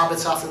replicate the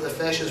habitat of the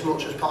fish as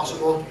much as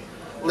possible.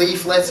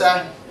 Leaf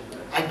litter,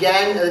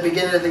 again at the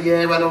beginning of the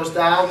year when I was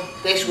down,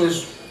 this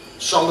was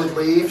solid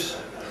leaves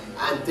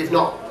and they've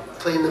not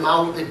cleaned them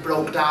out, they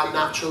broke down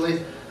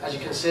naturally. As you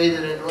can see,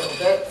 they're in little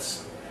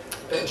bits.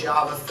 A bit of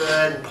Java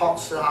fern,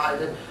 pots to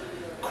hide in.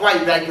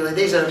 Quite regularly,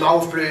 these are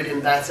mouth brooding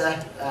better.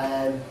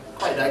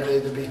 Quite regularly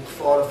there'll be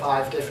 4 or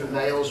 5 different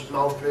males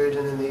mouth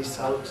brooding in these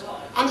tanks.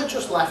 And they're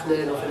just left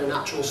near enough in a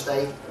natural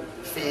state,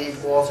 feed,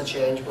 water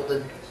change, but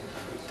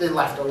they're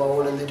left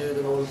alone and they do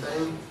their own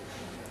thing.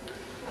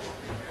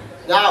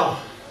 Now,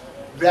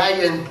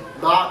 Ray and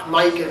Mark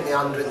might get me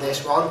hand with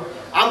this one.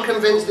 I'm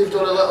convinced they've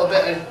done a little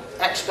bit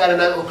of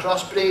experimental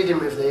crossbreeding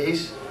with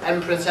these,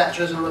 Emperor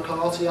tetras and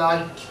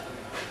Lacortii.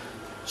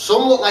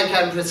 Some look like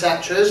Emperor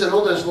tetras and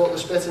others look the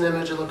spitting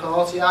image of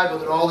Lacortii, but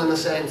they're all in the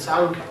same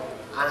tank.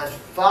 And as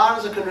far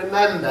as I can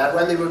remember,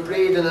 when they were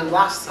breeding them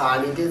last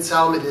time, he did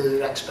tell me that they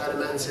were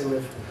experimenting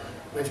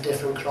with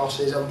different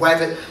crosses, and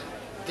whether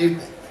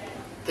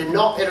they're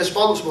not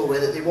irresponsible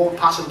with it, they won't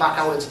pass them back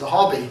out into the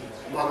hobby.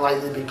 more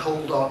likely to be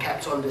culled or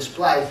kept on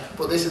display.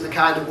 But this is the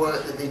kind of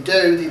work that they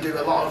do. They do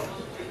a lot of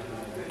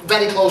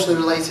very closely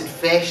related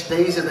fish.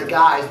 These are the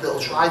guys that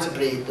will try to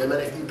breed them,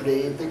 and if they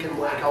breed, they can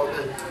work out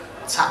the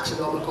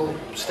taxonomical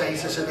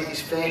status of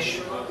these fish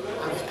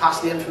and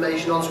pass the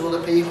information on to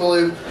other people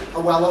who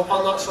are well up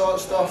on that sort of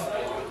stuff.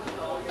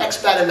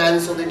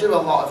 Experimental, they do a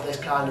lot of this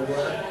kind of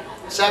work.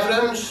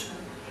 Fishrooms,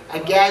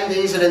 again,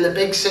 these are in the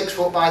big 6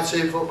 foot by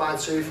 2 foot by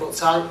 2 foot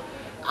tank,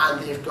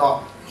 and they've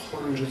got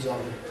hundreds of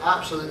them,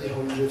 absolutely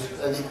hundreds.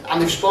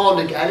 And they've spawned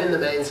again in the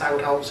main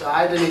tank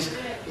outside, and he's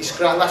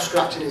left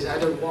scratching his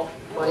head at what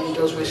he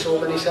does with so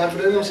many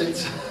fishrooms.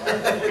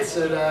 It's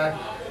a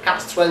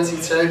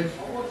catch-22.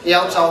 He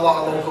helps out a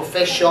lot of local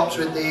fish shops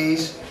with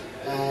these.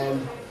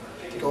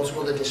 He goes to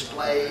other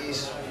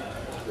displays,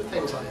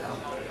 things like that.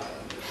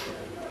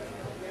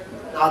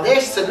 Now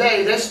this, to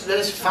me,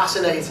 this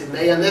fascinated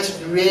me, and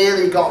this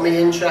really got me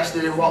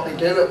interested in what they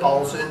do at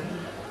Bolton.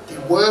 They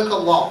work a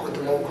lot with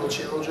the local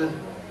children.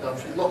 Now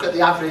if you look at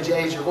the average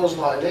age of us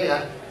lot in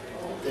here,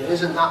 there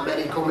isn't that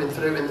many coming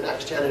through in the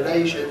next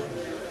generation.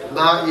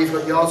 Mark, you've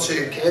got your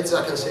 2 kids,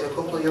 I can see a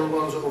couple of young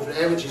ones over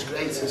here, which is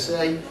great to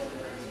see.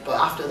 But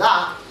after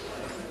that,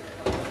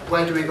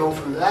 where do we go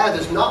from there?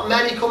 There's not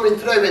many coming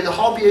through in the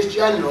hobby as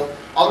general,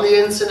 on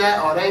the internet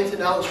or anything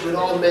else. We're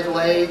all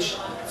middle-aged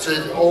to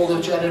the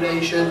older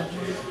generation.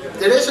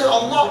 There isn't a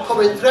lot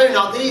coming through.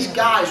 Now these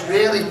guys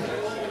really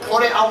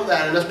put it out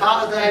there, and as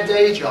part of their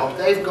day job,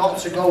 they've got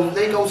to go,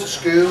 they go to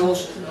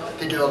schools,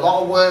 they do a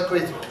lot of work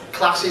with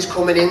classes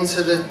coming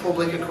into the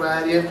public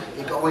aquarium,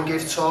 they go and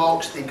give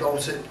talks, they go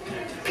to,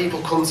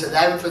 people come to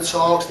them for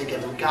talks, they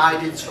give them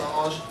guided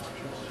tours.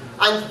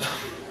 And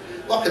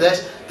look at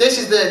this, this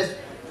is the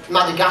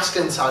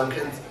Madagascar tank,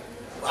 and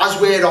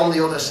as we're on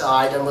the other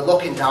side and we're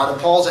looking down,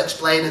 and Paul's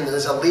explaining that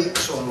there's a leak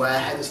somewhere,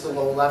 hence the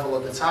low level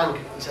of the tank.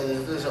 He said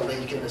there's a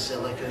leak in the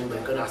silicon, we're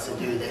going to have to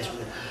do this.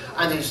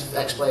 And he's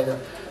explaining,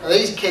 and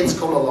these kids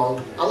come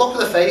along, and look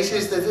at the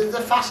faces, they're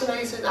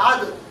fascinated.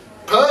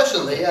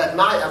 Personally,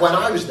 when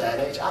I was their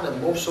age, I'd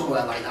have loved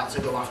somewhere like that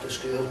to go after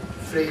school,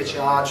 free of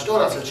charge,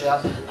 don't have to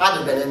charge. I'd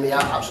have been in the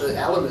absolute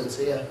elements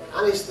here.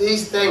 And it's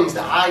these things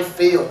that I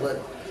feel that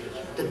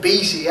the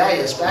BCA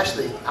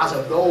especially has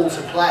a role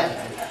to play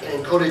in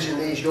encouraging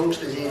these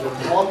youngsters even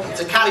more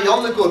to carry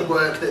on the good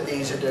work that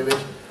these are doing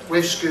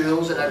with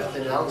schools and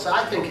everything else.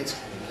 I think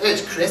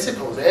it's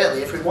critical,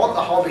 really, if we want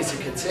the hobby to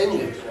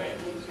continue.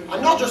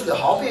 And not just the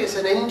hobby, it's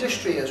an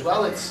industry as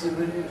well.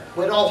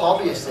 We're all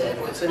hobbyists here,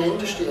 but it's an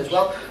industry as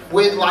well.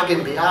 We're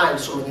lagging behind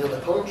some of the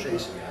other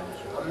countries.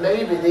 And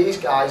maybe these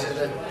guys are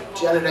the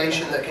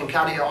generation that can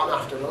carry on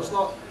after us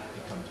lot.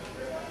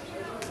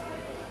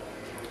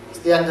 It's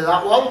the end of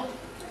that one.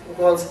 We'll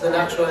go on to the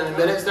next one in a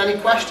minute. Is there any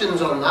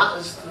questions on that?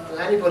 Has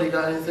anybody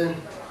got anything?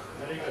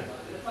 Very good.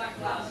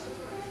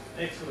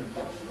 Excellent.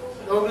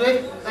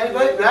 Nobody?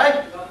 Anybody?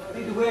 Right? I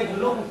think the word you're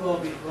looking for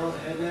before,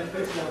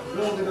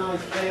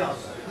 organised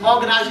chaos.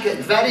 Organised,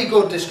 very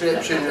good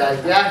description,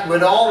 Ray. Yeah,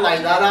 we're all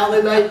like that, aren't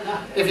we, mate?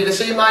 If you'd have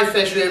seen my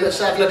fish room at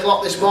 7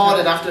 o'clock this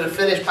morning after I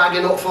finished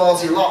bagging up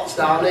 40 lots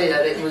down here,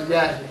 it was,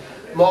 yeah,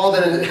 more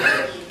than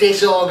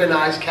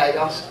disorganised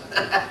chaos.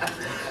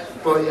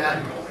 But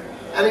yeah.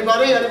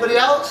 Anybody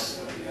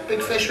else?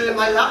 Big fish room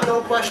like that,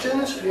 no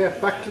questions? Yeah,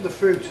 back to the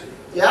fruit.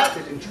 Yeah?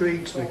 It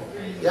intrigues me.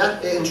 Yeah,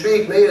 it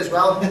intrigued me as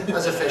well,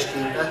 as a fish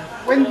keeper.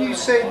 When you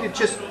say they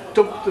just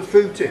dump the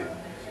fruit in,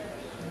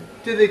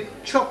 do they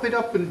chop it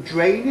up and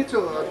drain it,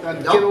 or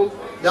and get all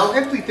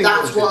everything?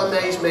 That's what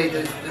amazed me.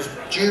 There's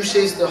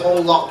juices, the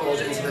whole lot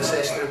goes into the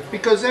system.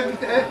 Because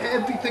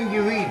everything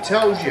you read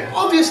tells you.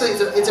 Obviously,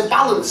 it's a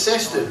balanced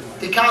system.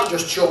 They can't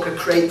just chuck a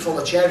crate full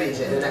of cherries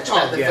in and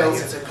expect the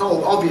filter to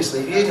coat.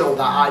 Obviously, you know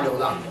that, I know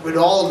that. We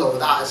all know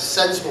that as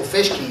sensible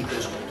fish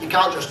keepers. You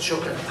can't just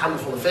chuck a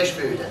handful of fish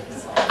food in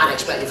and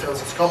expect your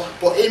filter to coat.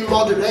 But in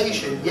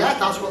moderation, yeah,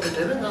 that's what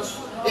they're doing.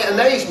 It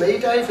amazed me,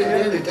 Dave. It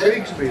really did.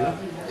 Intrigues me.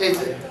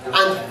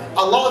 And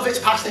a lot of it's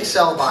past its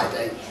sell-by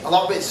date. A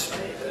lot of it's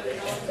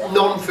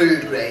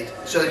non-food grade.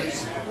 So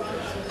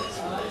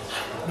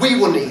we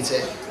wouldn't eat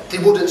it. They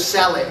wouldn't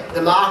sell it.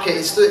 The market,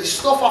 it's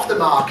stuff off the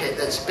market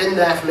that's been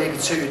there for maybe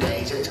 2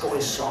 days and it's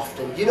going soft.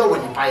 And you know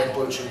when you buy a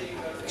bunch of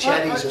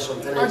cherries or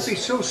something. I'd be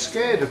so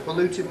scared of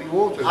polluting the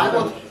water.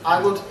 I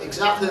would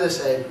exactly the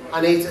same.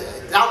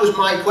 That was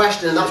my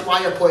question, and that's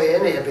why I put it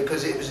in here,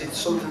 because it's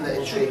something that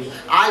intrigued.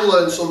 I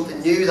learned something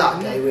new that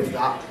day with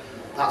that.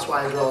 That's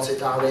why I brought it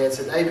down here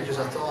today, because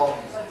I thought,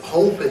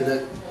 hoping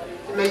that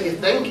it made you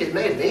think, it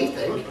made me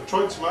think. I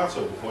tried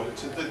tomato before, it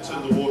did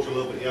turn the water a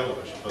little bit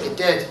yellowish. It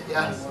did,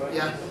 yeah.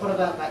 What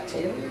about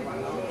bacteria?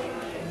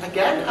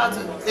 Again,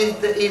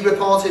 he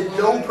reported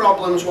no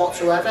problems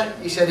whatsoever.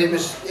 He said it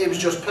was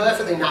just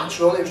perfectly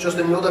natural. It was just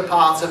another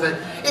part of it.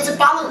 It's a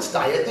balanced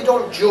diet. They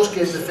don't just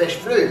give the fish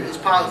fruit. It's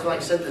part of, like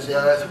I said, there's the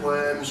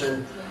earthworms,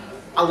 and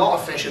a lot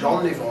of fish are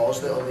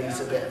omnivores that'll eat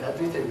a bit of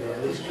everything,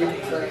 really.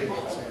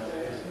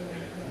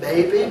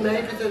 Maybe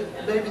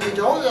they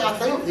don't. I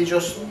think they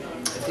just,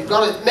 if they've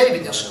got it, maybe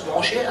they'll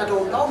squash it. I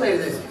don't know.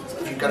 Maybe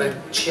if you got a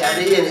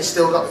cherry and it's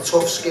still got the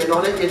tough skin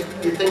on it.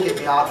 You'd think it'd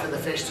be hard for the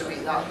fish to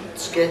eat that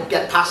skin,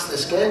 get past the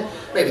skin.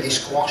 Maybe they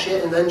squash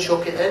it and then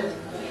chuck it in.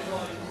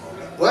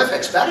 Worth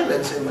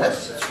experimenting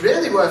with. It's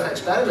really worth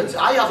experimenting.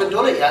 I haven't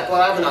done it yet, but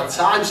I haven't had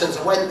time since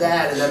I went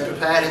there and then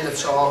preparing the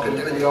talk and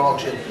doing the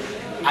auction.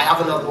 I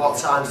haven't had a lot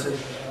of time to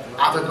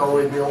have a go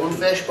with my own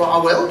fish, but I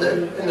will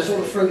do. And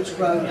sort of fruits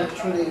grow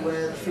naturally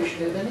where the fish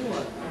live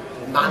anyway.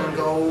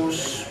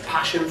 Mangoes,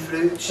 passion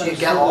fruits, you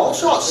get all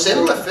sorts,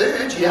 similar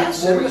foods, yeah,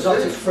 similar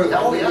fruit.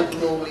 Oh yeah.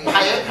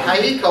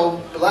 Haiko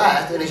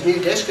Blair, in his new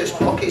discus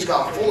book, he's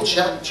got a full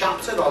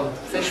chapter on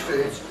fish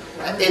foods.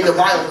 In the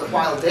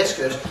wild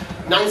discus,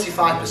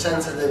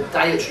 95% of the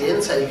dietary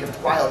intake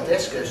of wild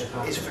discus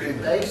is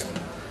fruit-based.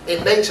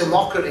 It makes a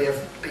mockery of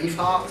beef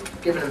heart,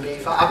 giving them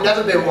beef heart. I've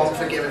never been one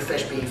for giving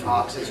fish beef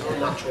heart because it's an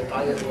unnatural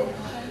diet, but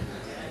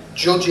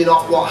judging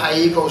off what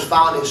Haiko's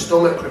found in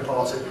stomach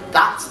reports,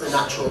 that's the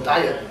natural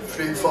diet.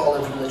 Fruit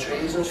falling from the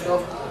trees and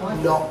stuff,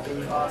 not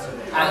beef heart.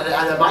 And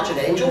I imagine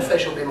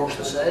angelfish will be much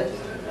the same.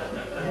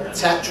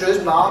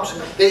 Tetras, barbs.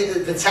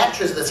 The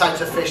tetras are the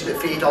types of fish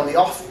that feed on the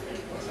off.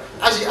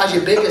 As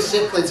your bigger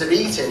cichlids are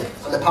eating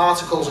and the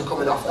particles are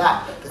coming off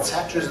that, the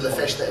tetras are the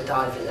fish that are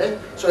diving in.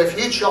 So if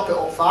you chop it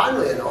up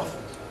finely enough,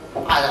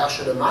 I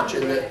should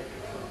imagine that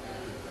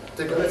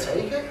they're going to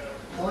take it.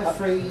 I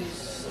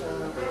freeze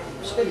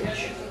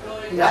spinach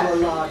into a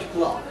large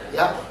block,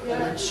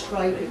 and then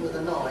scrape it with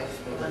a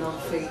knife, and then I'll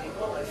feed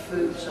it live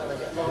food so they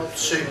get live food.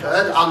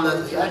 Superb, and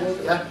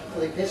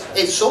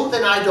it's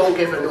something I don't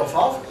give enough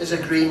of, is a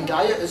green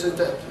diet.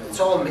 It's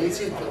all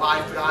meaty,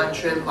 live brine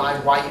shrimp,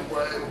 live white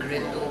worm,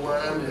 grindle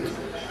worm.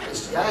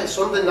 It's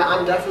something that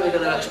I'm definitely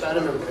going to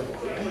experiment with.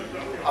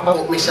 I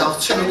booked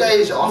myself 2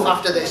 days off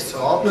after this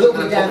talk, I'm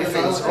going to put my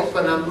feet up,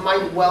 and I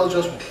might well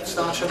just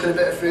start chucking a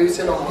bit of fruit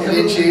in on Monday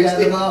and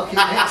Tuesday.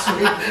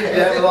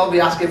 Yeah, we'll all be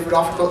asking for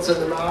offcuts at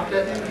the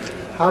market.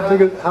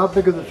 How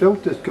big are the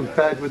filters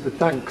compared with the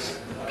tanks?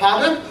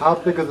 Pardon? How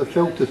big are the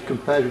filters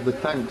compared with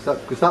the tanks?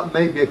 Because that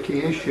may be a key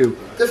issue.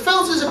 The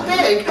filters are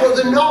big, but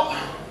they're not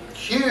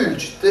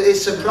huge.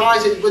 It's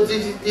surprising. But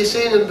you've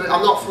seen them.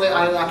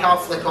 I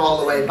can't flick all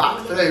the way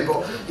back through,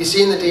 but you've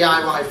seen the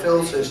DIY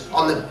filters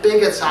on the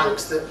bigger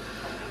tanks. That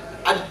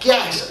I'd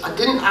guess, I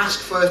didn't ask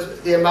for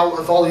the amount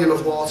of volume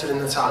of water in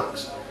the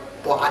tanks,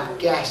 but I'd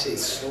guess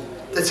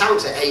the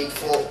tanks are 8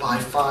 foot by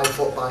 5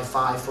 foot by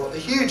 5 foot. They're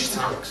huge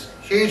tanks,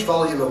 huge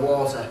volume of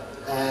water.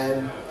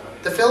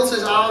 The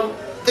filters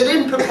they're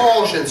in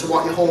proportion to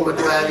what your home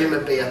aquarium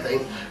would be, I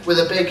think.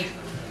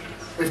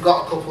 We've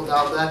got a couple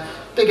down there.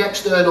 Big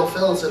external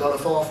filter on a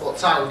 4 foot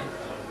tank.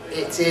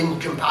 It's in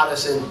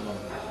comparison,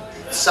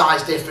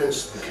 size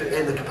difference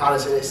in the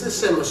comparison. It's a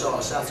similar sort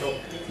of setup.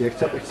 Yeah,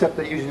 except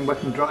they're using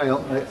wet and dry,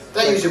 aren't they?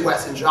 They're using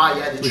wet and dry,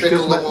 yeah. They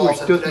trickle the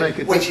water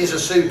through, which is a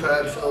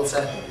superb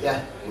filter.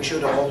 Yeah, we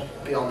should all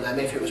be on them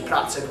if it was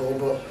practical,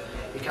 but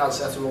you can't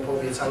set them up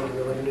over your tank in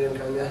the living room,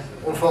 can you?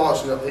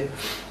 Unfortunately.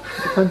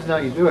 Depends on how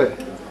you do it.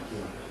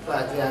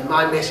 But yeah,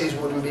 my missus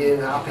wouldn't be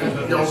happy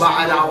no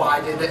matter how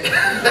I did it.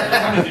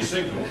 If you're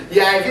single?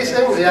 Yeah, if you're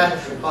single, yeah.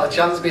 Well, the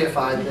chance would be a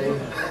fine thing.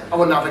 I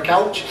wouldn't have a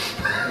couch.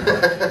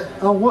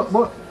 Oh,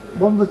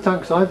 one of the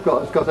tanks I've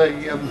got has got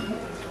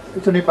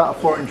it's only about a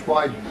 4-inch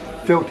wide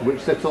filter which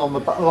sits along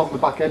the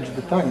back edge of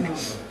the tank.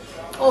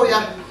 Oh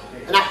yeah,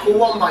 an aqua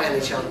one by any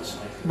chance?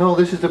 No,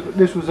 this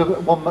was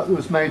one that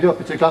was made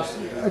up. It's a glass.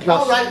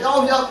 Oh right,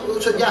 oh yeah,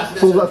 so, yeah.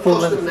 Full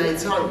custom made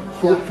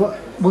tank.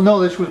 Well, no,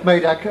 this was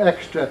made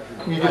extra.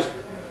 It's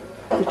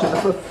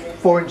just a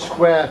 4-inch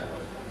square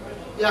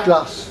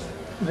glass,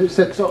 and it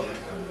sits up.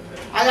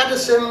 I had a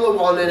similar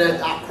one in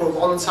an Aqua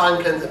One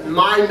tank, and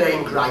my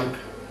main gripe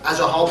as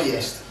a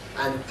hobbyist,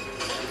 and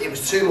it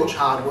was too much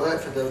hard work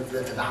for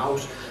the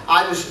house.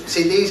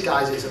 See, these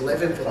guys, it's a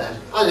living for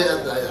them. I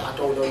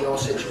don't know your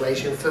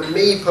situation. For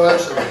me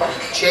personally,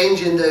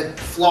 changing the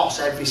floss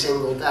every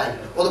single day,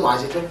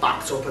 otherwise it just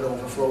backs up and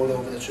overflowed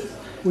over the tree.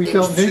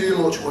 It's too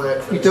much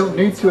work for you don't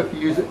need to if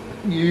you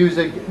use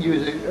a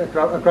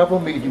gravel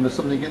medium or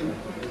something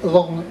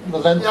along the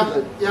length of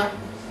it. Yeah.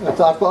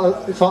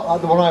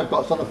 The one I've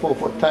got is on a 4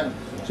 foot tank,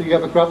 so you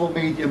have a gravel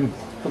medium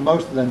for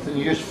most of the length, and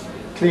you just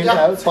clean it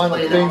out, final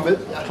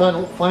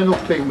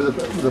clean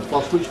with a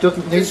floss, which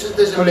doesn't need.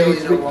 There's a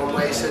million and one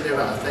ways to do it,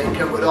 I think,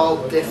 and we're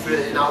all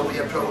different in how we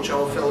approach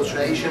our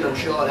filtration. I'm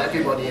sure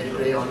everybody would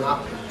agree on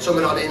that. Some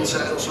are on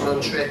internal, some are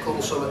on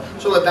trickle, some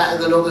are better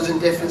than others in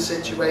different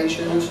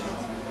situations.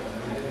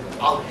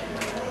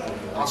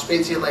 I'll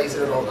speak to you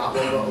later about that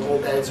one, but I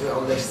won't get into it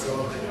on this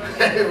talk.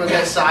 We'll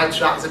get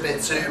sidetracked a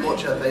bit too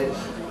much, I think.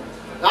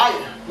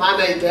 Right, my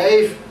mate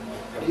Dave,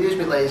 you use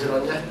me laser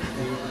on you.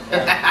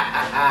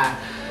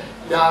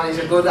 No, he's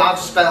a good. I've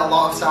spent a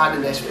lot of time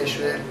in this fish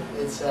room.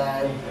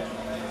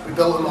 We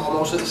built them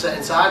almost at the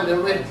same time,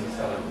 didn't we?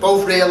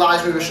 Both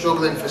realised we were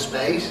struggling for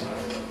space.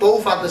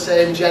 Both had the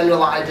same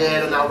general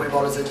idea on how we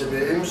wanted the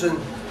rooms, and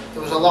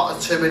there was a lot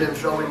of toing and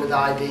throwing with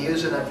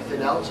ideas and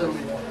everything else. And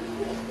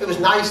it was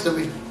nice that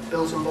we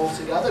built them both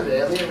together.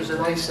 Really, it was a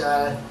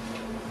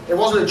It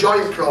wasn't a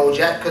joint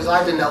project because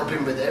I didn't help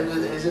him with it,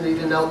 and he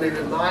didn't help me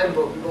with mine,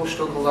 but we both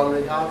struggled on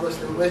regardless,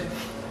 didn't we?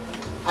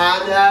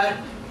 And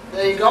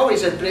there you go,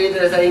 he's a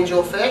breeder of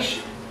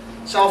angelfish,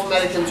 South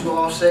American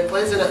dwarf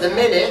cichlids, and at the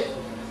minute,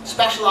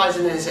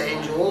 specialising in his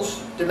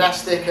angels,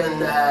 domestic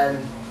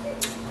and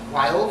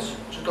wilds.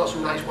 She's got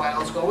some nice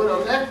wilds going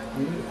on there.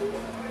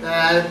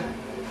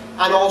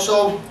 And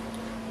also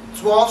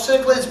dwarf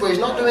cichlids, but he's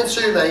not doing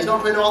too many. He's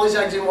not putting all his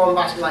eggs in one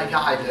basket like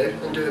I do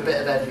and do a bit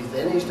of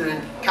everything. He's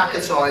doing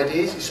cacatoides,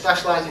 he's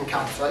specialised in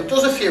cacatoides.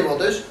 Does a few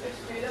others,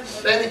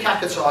 mainly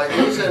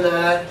cacatoides, and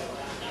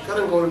got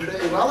them going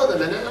pretty well at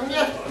the minute, haven't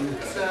you?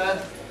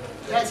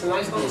 It's a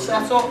nice little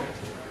setup.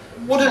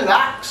 Wooden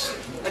racks.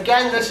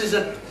 Again, this is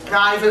a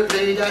private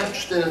breeder,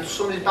 just in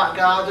somebody's back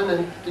garden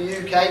in the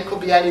UK.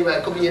 Could be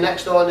anywhere, could be your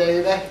next door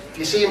neighbour. If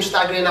you see him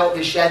staggering out of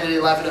his shed at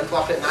 11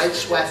 o'clock at night,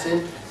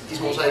 sweating,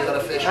 he's most likely got a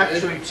fish.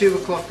 Actually, 2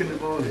 o'clock in the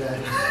morning.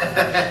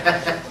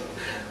 Yeah.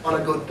 On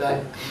a good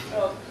day.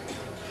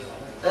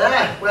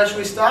 Where should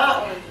we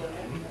start?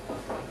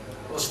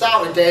 We'll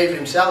start with Dave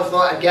himself.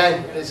 Like,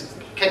 again,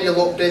 can you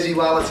look busy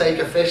while I take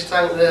a fish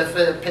tank there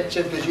for a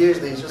picture? Because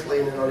usually he's just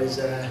leaning on his,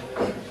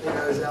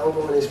 his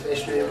elbow in his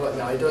fish room, but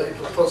no, he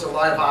puts a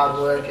lot of hard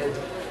work in.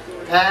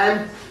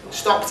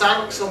 Stock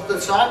tanks up the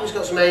top, he's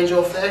got some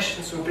angelfish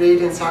and some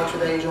breeding tanks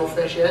with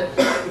angelfish in.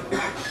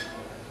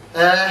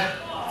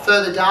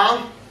 Further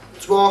down,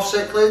 dwarf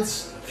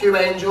cichlids, a few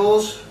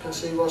angels, you can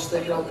see one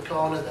sticking out the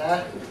corner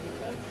there.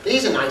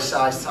 These are nice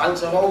sized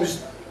tanks, I've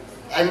always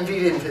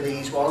envied him for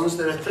these ones.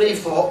 They're 3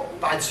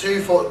 foot by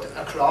 2 foot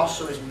across,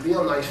 so it's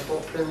real nice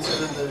footprints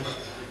in them.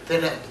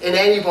 They're in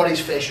anybody's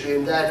fish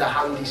room, they're the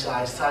handy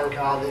sized tank,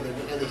 aren't they?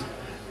 They're really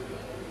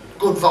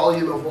good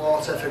volume of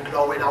water for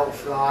growing out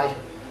fry.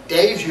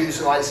 Dave's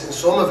utilising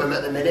some of them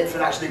at the minute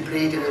for actually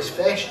breeding his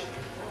fish.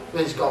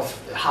 He's got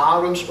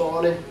harem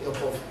spawning. He'll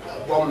put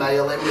one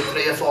male in with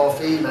 3 or 4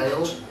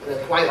 females, and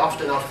he'll quite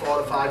often have 4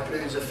 or 5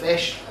 broods of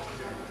fish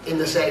in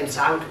the same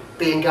tank,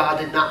 being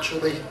guarded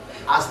naturally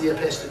as the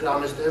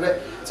opisthogrammas do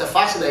it. It's a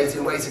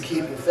fascinating way to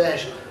keep your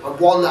fish, and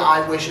one that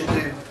I wish I'd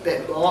do a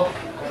bit more.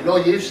 I know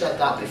you've said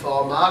that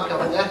before, Mark,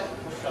 haven't you?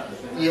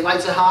 You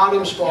like to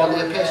harem spawn the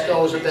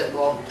opisthos a bit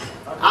more.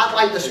 I'd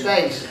like the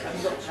space.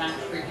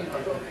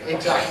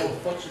 Exactly.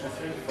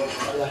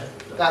 Yeah,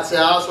 that's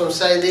what I'm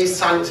saying. These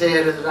tanks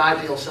here are the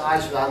ideal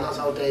size for that, and that's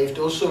how Dave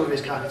does some of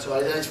his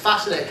cacatoids. And it's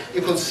fascinating.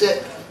 You could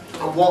sit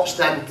and watch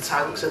them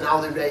tanks and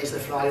how they raise the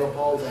fry up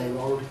all day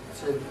long.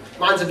 So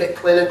mine's a bit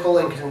clinical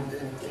in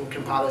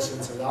comparison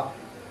to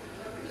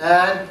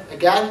that.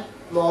 Again,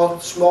 more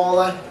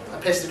smaller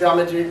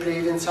opisthogramma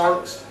breeding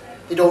tanks.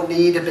 You don't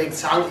need a big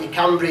tank, you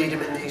can breed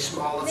them in these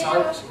smaller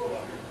tanks.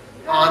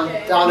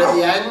 And down at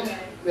the end,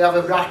 we have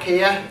a rack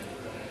here.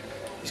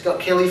 He's got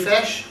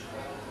killifish,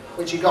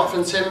 which he got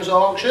from Tim's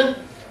auction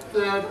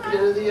the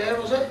beginning of the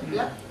year, was it?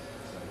 Yeah.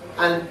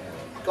 And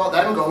got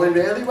them going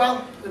really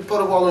well. We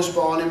put a woolen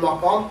spawning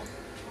mop on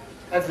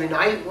every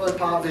night, well,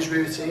 part of his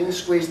routine,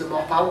 squeeze the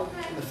mop out,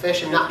 and the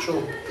fish are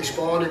naturally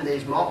spawn in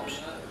these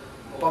mops.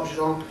 Bob's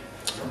your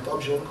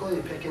uncle,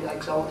 you're picking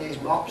eggs out of these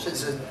mops.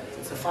 It's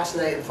a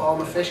fascinating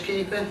form of fish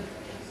keeping.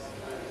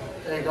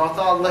 There you go, I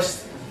thought I'd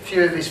list a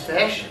few of his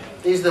fish.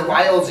 These are the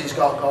wilds he's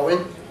got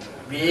going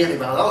really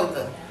well.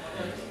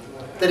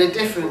 They're a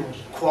different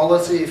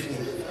quality,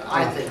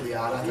 I think they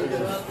are. I think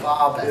they're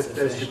far better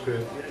fish.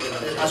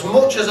 As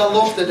much as I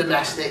love the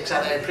domestics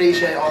and I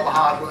appreciate all the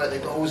hard work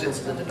that goes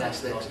into the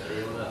domestics,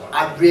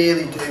 I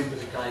really do.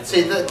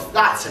 See,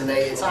 that to me,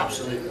 it's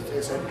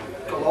a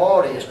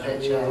glorious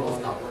picture. I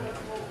love that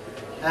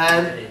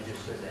one.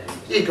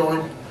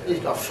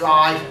 You've got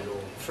fry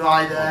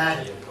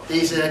there.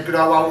 These are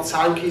grow out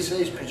tank,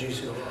 he's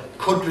producing.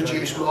 Could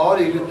produce more,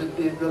 you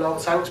could run out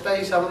of tank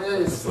space, haven't you?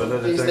 These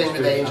things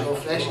with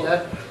angelfish,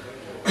 yeah.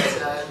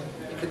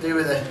 You could do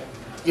with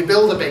you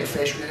build a big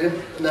fish room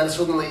and then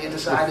suddenly you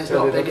decide it's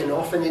not big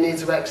enough and you need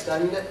to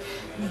extend it.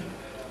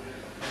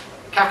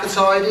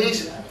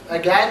 Cacatoides,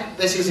 again,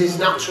 this is his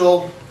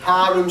natural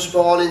harem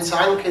spawning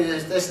tank.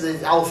 This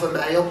is the alpha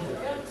male.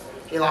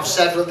 He'll have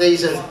several,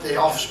 these are the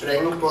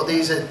offspring, but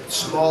these are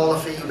smaller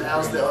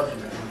females that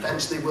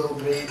eventually will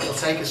breed. They'll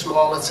take a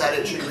smaller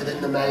territory within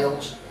the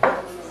males.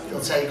 They'll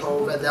take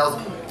over, they'll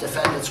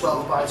defend a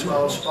 12 by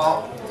 12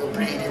 spot, they'll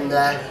breed in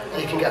there, and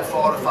you can get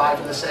 4 or 5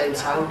 in the same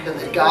tank, and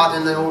they guard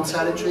in their own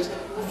territories.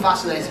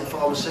 Fascinating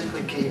form of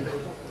cichlid keeping.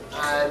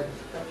 And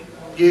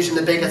using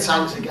the bigger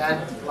tanks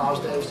again allows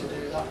Dave to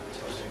do that.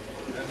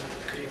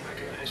 Could you make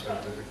an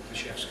announcement that the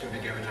chef's going to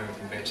be going home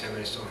in about 10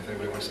 minutes time if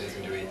everybody wants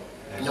anything to eat?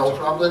 No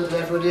problem, did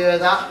everybody hear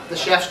that? The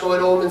chef's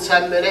going home in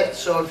 10 minutes,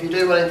 so if you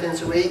do want anything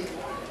to eat,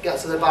 get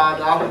to the bar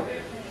now.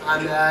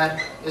 And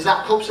is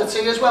that cups of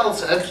tea as well,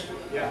 Tim?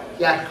 Yeah.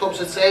 Yeah, cups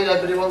of tea,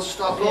 everybody wants to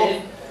stop up.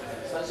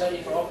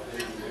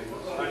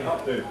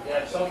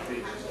 Yeah, soft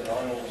drinks are still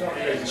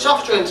on.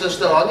 Soft drinks are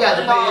still on,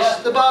 yeah,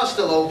 the bar's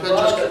still open,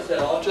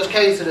 just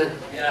catering.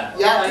 Yeah.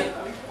 Yeah.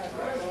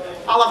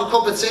 I'll have a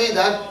cup of tea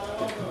then.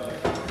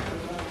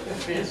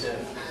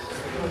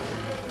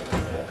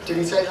 Did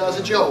he take that as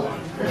a joke?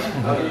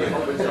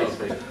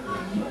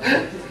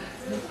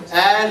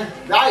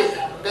 Right,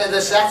 bit of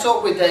the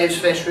setup with Dave's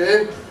fish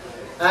room.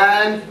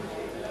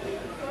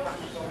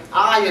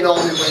 I, in all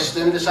my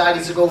wisdom,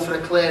 decided to go for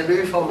a clear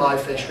roof on my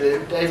fish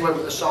room. Dave went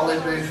with a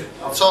solid roof.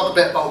 I'll talk a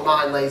bit about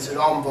mine later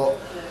on, but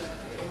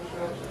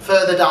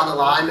further down the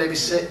line, maybe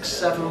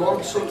 6-7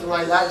 months, something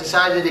like that,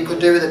 decided he could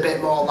do with a bit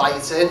more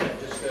lighting.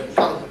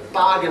 Got a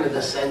bargain of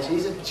the century.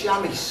 He's a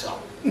jammy sock.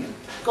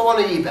 Go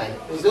on eBay.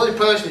 He's the only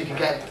person who can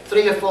get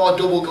 3 or 4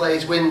 double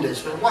glazed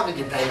windows for, what did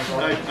you pay for?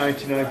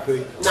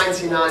 99p.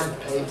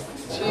 99p.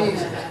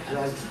 Jesus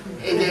Christ.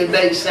 It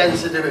makes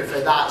sense to do it for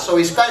that. So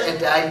he spent a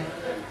day,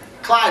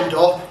 climbed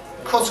up,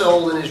 cut a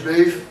hole in his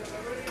roof,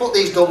 put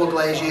these double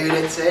glazed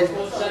units in,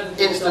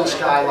 instant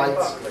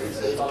skylights.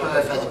 It's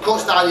perfect. It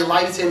cuts down your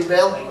lighting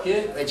bill,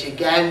 which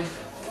again,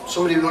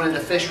 somebody running a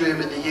fish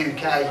room in the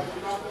UK,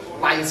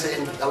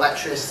 lighting,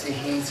 electricity,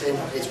 heating,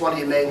 it's one of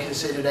your main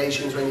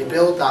considerations when you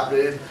build that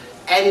room.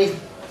 Any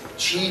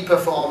cheaper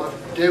form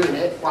of doing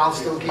it while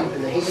still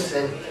keeping the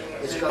heating,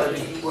 it's got to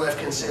be worth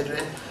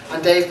considering.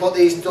 And Dave put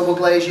these double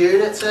glazed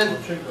units in.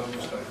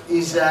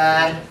 He's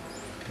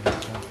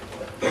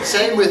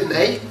same with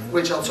me,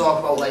 which I'll talk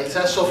about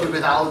later. Suffered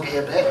with algae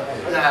a bit,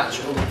 an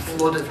actual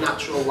flood of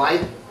natural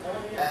light.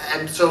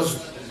 So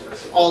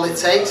all it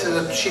takes is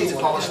a sheet of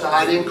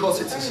polystyrene,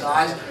 cut it to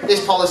size.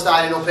 This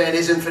polystyrene up here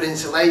isn't for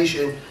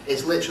insulation,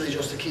 it's literally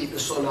just to keep the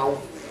sun out.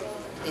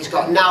 He's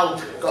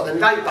now got the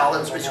right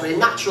balance between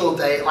natural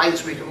daylight,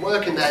 so we can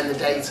work in there in the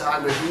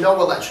daytime with no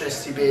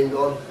electricity being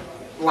done,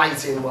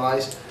 lighting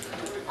wise.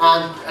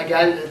 And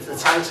again, the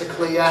tanks are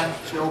clear,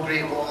 there's no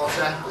green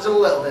water. There's a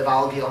little bit of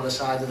algae on the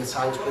side of the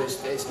tanks, but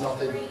it's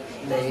nothing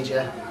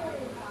major.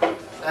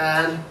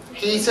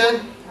 Heating,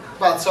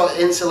 well, sort of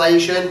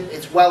insulation,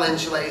 it's well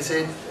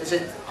insulated. Is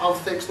it, how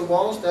thick's the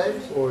walls,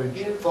 Dave? 4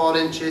 inches. 4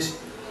 inches.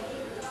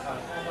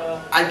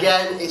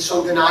 Again, it's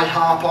something I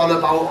harp on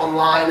about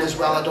online as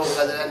well. I don't know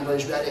whether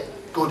anybody's read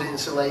it. Good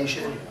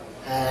insulation.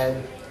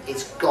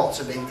 It's got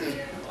to be.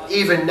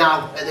 Even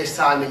now, at this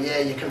time of year,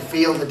 you can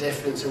feel the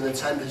difference in the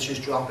temperatures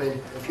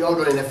dropping. If you're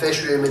running a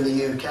fish room in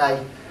the UK,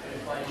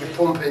 you're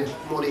pumping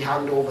money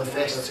hand over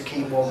fist to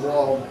keep one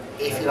warm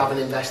if you haven't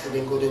invested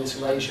in good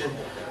insulation.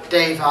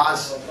 Dave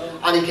has,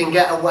 and he can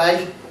get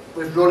away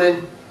with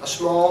running a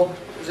small,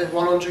 is it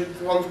 1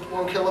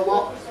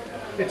 kilowatt?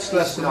 It's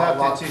less than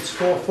that, it's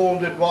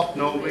 400 watt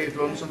normally it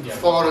runs under.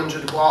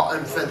 400 watt,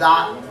 and for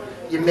that,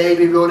 you may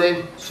be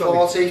running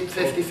 40,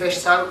 50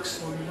 fish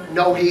tanks.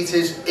 No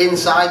heaters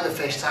inside the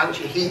fish tanks,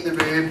 you heat the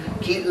room,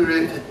 keep the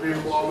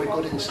room warm with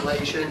good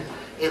insulation.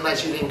 It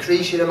lets you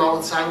increase your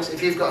amount of tanks.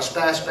 If you've got a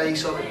spare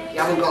space on it,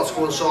 you haven't got to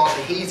go and source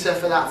a heater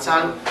for that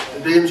tank,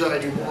 the room's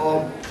already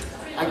warm.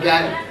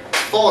 Again,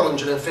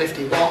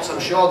 450 watts, I'm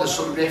sure there's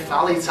some Rift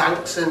Valley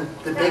tanks and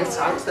the big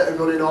tanks that are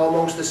running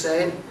almost the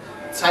same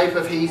type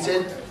of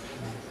heating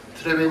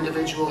through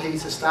individual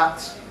heater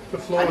stats. The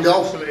floor is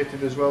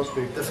insulated as well,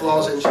 Steve. The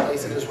floor's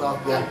insulated as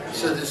well, yeah.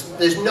 So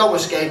there's no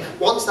escape.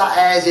 Once that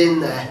air's in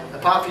there,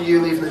 apart from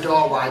you leaving the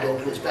door wide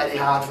open, it's very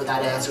hard for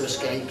that air to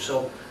escape.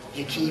 So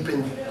you're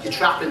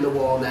trapping the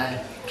warm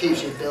air,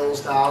 keeps your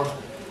bills down.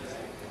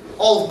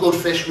 All good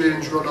fish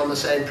rooms run on the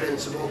same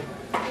principle,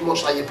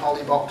 much like your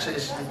poly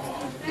boxes.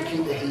 You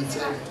keep the heat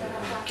in,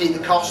 keep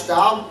the cost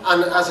down.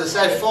 And as I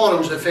said,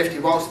 450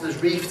 watts, there's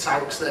reef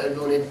tanks that are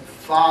running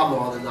far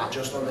more than that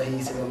just on the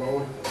heating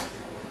alone.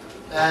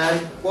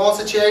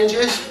 Water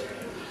changes.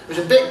 It was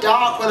a bit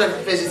dark when I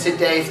visited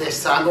Dave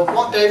this time, but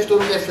what Dave's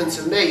done different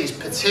to me is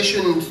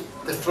petitioned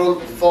the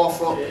front 4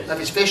 foot of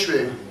his fish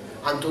room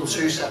and done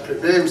 2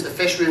 separate rooms. The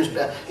fish room's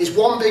better. It's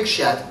one big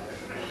shed,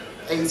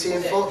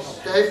 18 foot,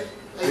 Dave?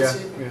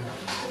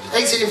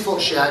 18 foot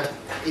shed.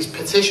 He's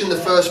petitioned the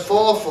first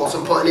 4 foot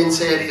and put an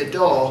interior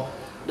door.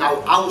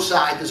 Now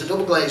outside there's a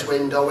double glazed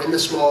window in the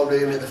small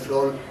room at the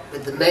front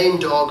with the main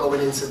door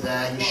going into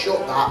there. You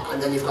shut that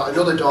and then you've got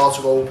another door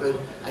to open.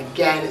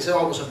 Again, it's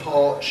almost a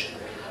porch.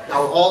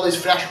 Now all this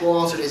fresh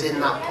water is in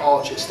that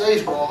porch. It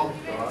stays warm,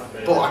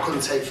 but I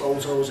couldn't take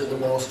photos of the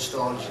water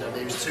storage. You know,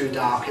 it was too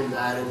dark in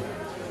there and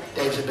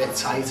Dave's a bit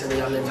tight and he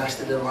hadn't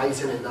invested in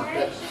lighting in that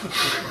bit.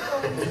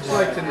 It's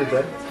light in the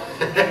day.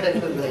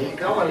 There you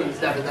go, and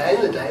it's never there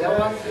in the day,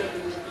 alright.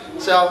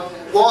 So,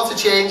 water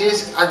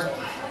changes, and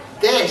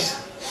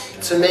this,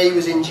 to me,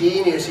 was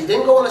ingenious. He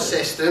didn't go on a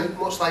system,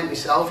 much like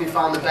myself. He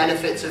found the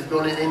benefits of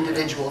running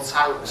individual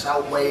tanks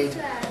outweighed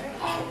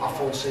a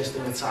full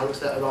system of tanks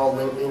that are all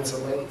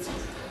interlinked.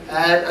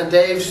 And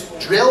Dave's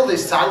drilled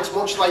his tanks,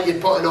 much like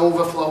you'd put an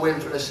overflow in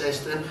for a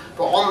system,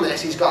 but on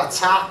this he's got a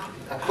tap,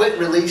 a quick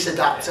release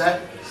adapter.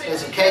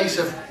 It's a case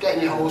of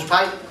getting your hose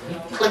pipe,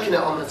 clicking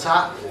it on the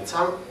tap,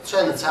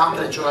 turn the tap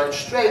and it drains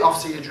straight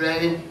off to your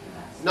drain.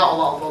 Not a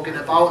lot of lugging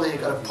about. Then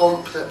you've got a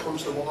pump that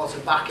pumps the water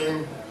back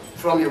in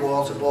from your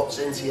water butts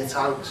into your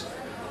tanks.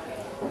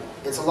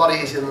 It's a lot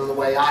easier than the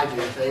way I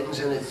do things,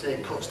 and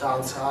it cuts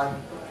down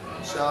time.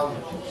 So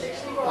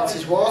that's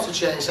his water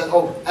change.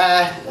 So,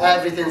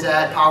 everything's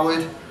air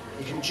powered.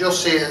 You can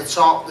just see at the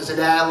top there's an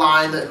air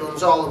line that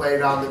runs all the way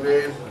around the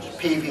room. It's a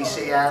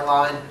PVC air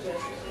line.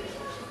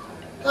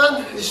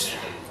 And it's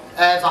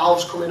air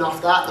valves coming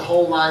off that, the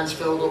whole line's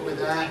filled up with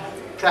air,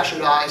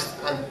 pressurised,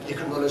 and you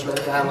can run as many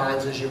air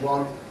lines as you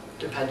want,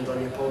 depending on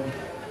your pump.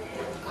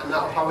 And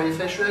that'll power your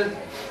fish room.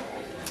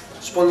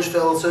 Sponge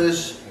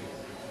filters,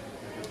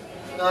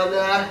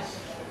 and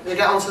we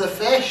get onto the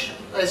fish.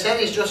 Like I said,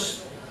 he's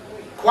just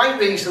quite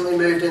recently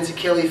moved into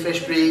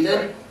killifish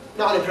breeding.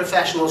 Not on a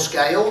professional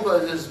scale,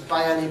 but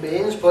by any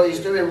means, but he's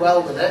doing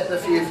well with it, the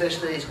few fish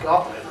that he's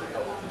got.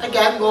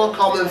 Again, more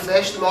common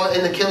fish, more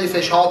in the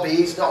killifish hobby.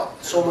 He's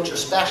not so much a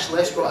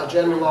specialist, but a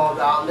general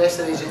all-roundist,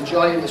 and he's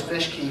enjoying his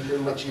fish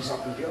keeping, which is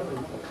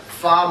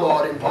far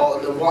more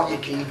important than what you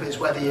keep, is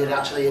whether you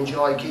actually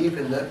enjoy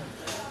keeping them.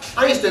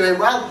 And he's doing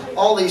well.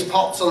 All these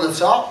pots on the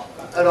top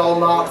are all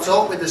marked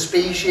up with the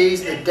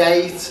species, the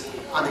date,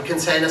 and they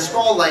contain a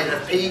small layer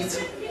of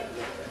peat.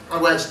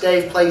 And when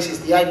Dave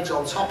places the eggs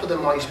on top of the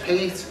moist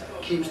peat,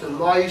 keeps them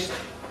moist,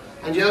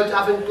 and you're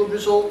having good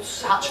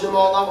results, hatching them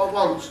all out at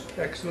once.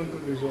 Excellent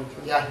good results.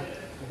 Yeah.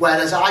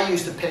 Whereas I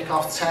used to pick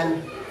off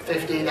 10,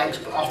 15 eggs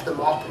off the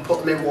mop and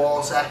put them in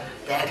water,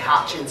 they'd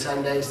hatch in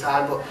 10 days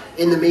time, but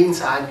in the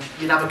meantime,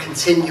 you'd have a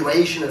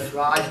continuation of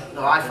fry.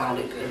 No, I found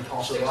it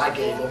impossible. I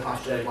gave up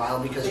after a while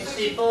because...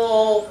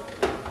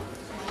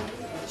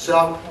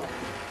 So,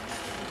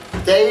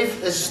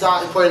 Dave has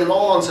started putting them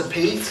all onto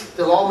peat.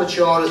 They'll all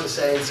mature at the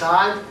same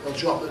time. He'll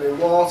drop them in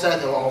water.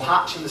 They'll all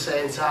hatch at the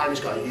same time.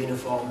 He's got a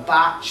uniform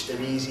batch. They're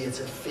easier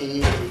to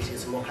feed, they're easier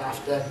to look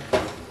after.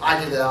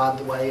 I did it hard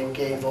way and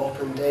gave up,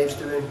 and Dave's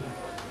doing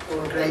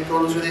great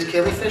runs with his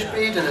killifish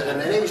breeding at the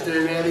minute. He's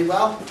doing really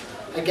well.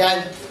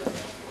 Again,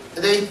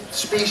 are they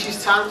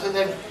species tanks? Are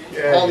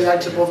they all the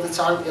eggs above the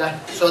tank? Yeah.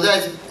 So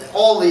there's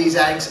all these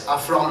eggs are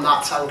from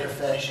that tank of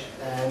fish.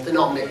 They're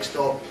not mixed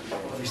up.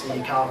 Obviously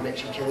you can't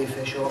mix your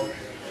killifish up.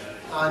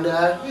 And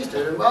he's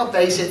doing well.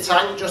 Basic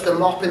tank, just a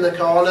mop in the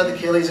corner. The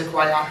killies are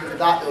quite happy with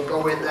that. They'll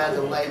go in there,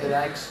 they'll lay their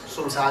eggs,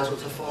 sometimes up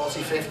to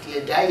 40, 50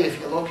 a day if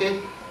you're lucky.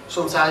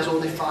 Sometimes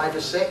only 5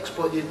 or 6,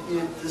 but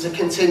there's a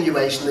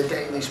continuation of the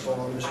daily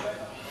spawns.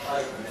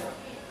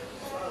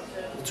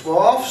 The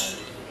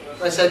dwarfs.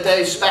 Like I said,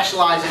 Dave's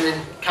specialising in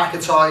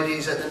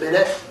cacatoides at the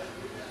minute.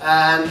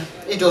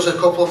 He does a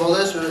couple of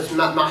others. There's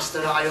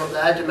Master Eye up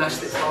there,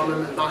 domestic fauna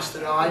with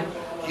Master Eye.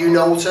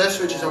 Unotus,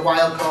 which is a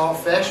wild caught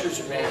fish, which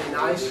is really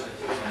nice.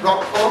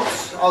 Rock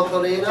Punks,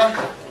 Alcalina,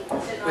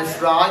 with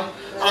fry.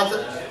 And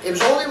it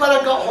was only when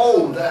I got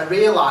home that I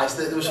realised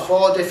that there was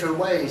 4 different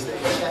ways that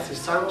you set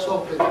his tanks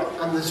up,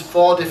 and there's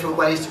 4 different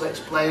ways to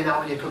explain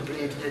how you could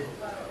breed it.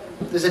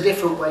 There's a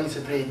different way to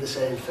breed the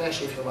same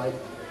fish, if you like.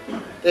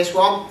 This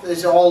one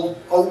is all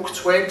oak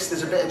twigs.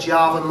 There's a bit of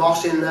Java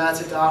moss in there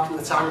to darken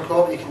the tank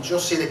up. You can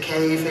just see the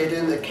cave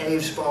hidden, the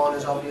cave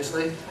spawners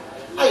obviously.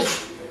 And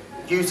he's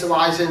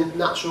utilising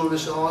natural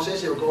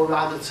resources. He'll go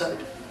around and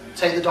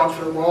take the dog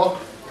for a walk,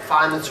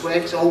 find the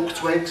twigs, oak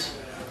twigs,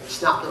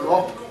 snap them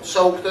up,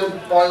 soak them,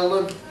 boil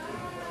them.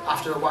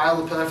 After a while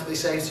they're perfectly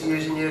safe to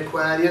use in your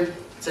aquarium.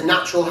 It's a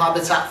natural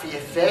habitat for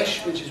your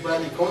fish, which is where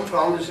they come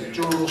from. There's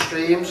jungle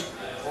streams,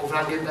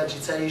 overhanging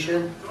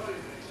vegetation.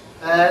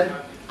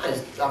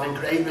 He's having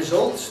great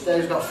results.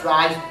 Dave's got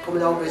fry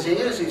coming out of his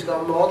ears. He's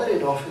got more than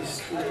enough.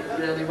 He's doing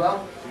really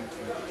well.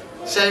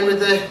 Same with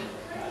the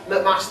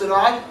McMaster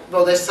Eye.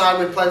 Well, this time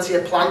with plenty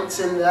of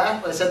plants in there.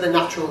 Like I said, the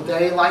natural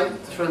daylight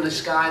from the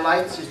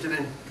skylights. He's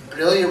doing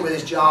brilliant with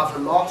his Java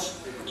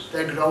moss.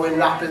 They're growing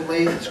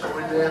rapidly. It's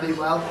going really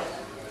well.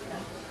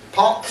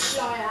 Pots.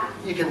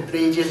 You can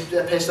breed your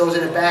pistos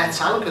in a bare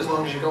tank as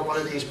long as you've got one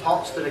of these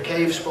pots that are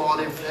cave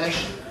spawning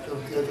fish.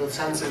 They'll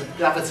tend to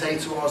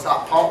gravitate towards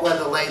that pot where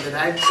they'll lay their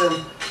eggs and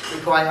be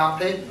quite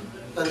happy.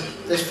 And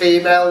this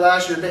female there,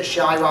 she was a bit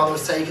shy while I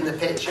was taking the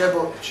picture,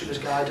 but she was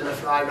guiding a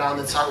fry around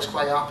the tanks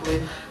quite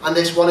happily. And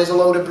this one is a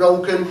load of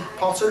broken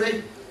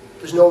pottery.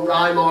 There's no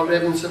rhyme or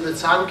rhythm to the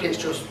tank, it's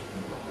just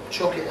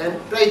chuck it in,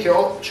 break it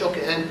up, chuck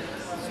it in.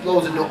 There's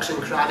loads of nooks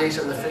and crannies,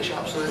 and the fish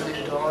absolutely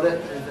adore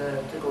it.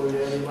 They're going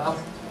really well.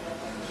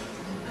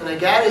 And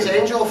again, it's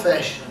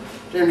angelfish.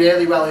 Doing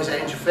really well as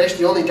angelfish.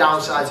 The only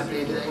downside to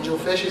breeding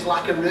angelfish is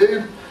lack of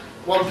room.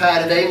 One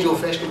pair of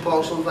angelfish can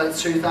poach something like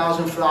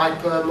 2,000 fry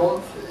per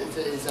month.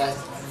 It is a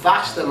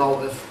vast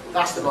amount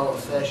of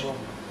fish.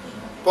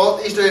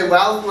 But he's doing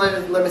well,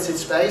 limited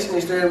space, and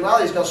he's doing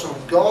well. He's got some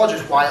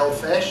gorgeous wild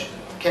fish.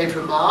 Came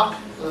from Mark,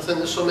 and I think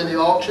there's some in the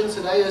auction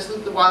today,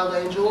 isn't the wild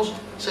angels?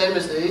 Same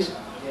as these.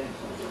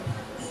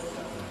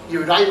 You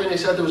were right when you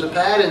said there was a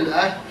pair in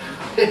there.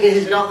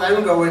 He's got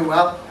them going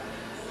well.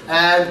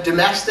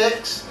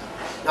 Domestics.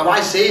 Now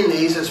I seen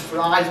these as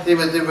fry, they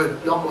were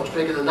not much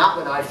bigger than that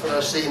when I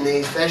first seen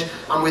these fish,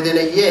 and within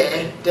a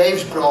year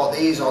Dave's brought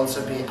these on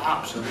to be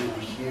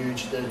absolutely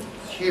huge. They're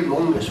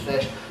humongous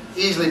fish,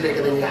 easily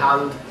bigger than your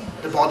hand,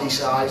 the body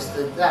size,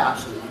 they're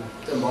absolutely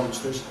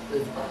monsters.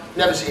 They've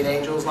never seen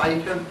angels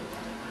like them.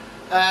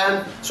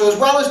 So as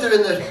well as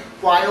doing the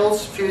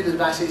wilds, a few of the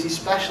domestics, he's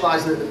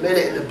specialising at the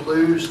minute in the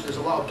blues. There's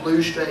a lot of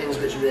blue strains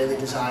which are really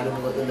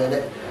desirable at the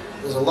minute.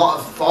 There's a lot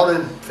of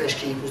foreign fish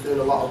keepers doing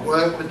a lot of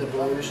work with the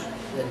blues.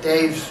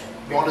 Dave's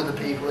one of the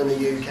people in the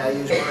UK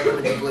who's working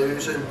with the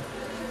blues, and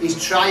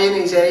he's trying,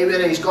 he's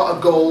aiming, he's got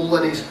a goal,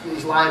 and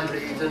he's line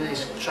breeding, and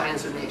he's trying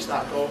to reach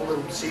that goal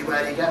and see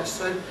where he gets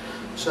to.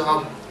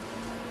 So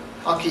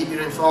I'll keep you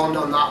informed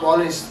on that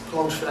one. He's a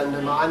close friend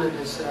of mine,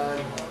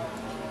 and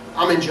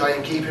I'm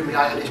enjoying keeping my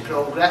eye on his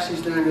progress.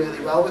 He's doing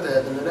really well with it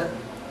at the minute.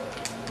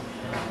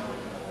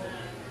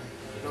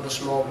 Another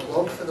small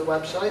plug for the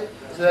website.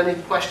 Is there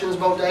any questions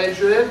about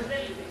Adrian?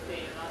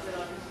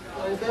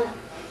 Anything?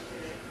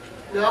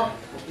 No?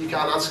 You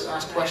can't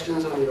ask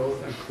questions on your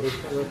own.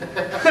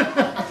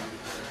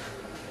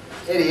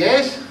 Here he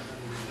is.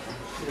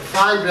 You'll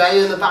find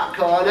Ray in the back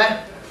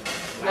corner.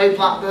 Ray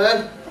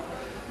Blackburn.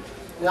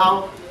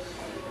 Now,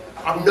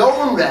 I've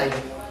known Ray,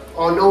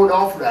 or known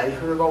of Ray,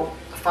 for about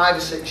 5 or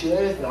 6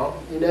 years now.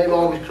 Your name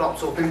always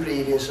crops up in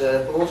breeding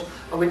circles,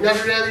 and we'd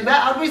never really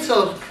met, had we,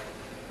 till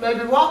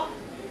maybe what?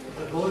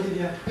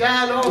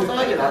 Yeah, I know, I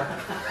thought you know.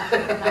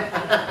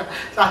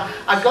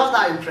 I got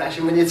that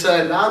impression when you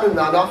turned around and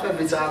ran off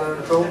every time I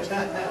approached.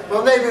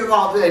 Well, maybe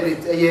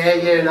a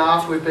year and a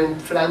half we've been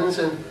friends,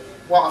 and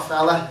what a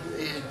fella.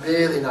 He's a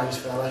really nice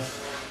fella.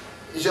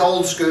 He's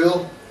old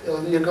school.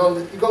 You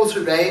go to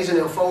Ray's and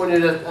he'll phone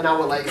you an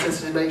hour later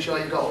to make sure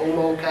you got home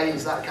okay.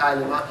 He's that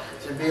kind of man.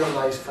 He's a real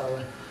nice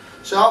fella.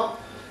 So,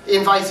 he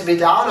invited me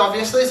down,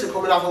 obviously, to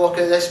come and have a look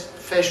at this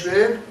fish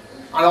room.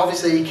 And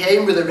obviously he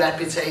came with a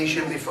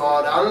reputation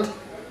beforehand,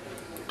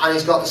 and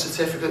he's got the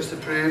certificates to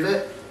prove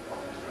it.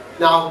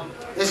 Now,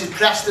 this is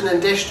Preston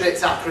and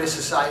District Aquarium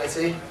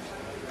Society,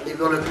 and they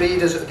run a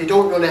breeders. They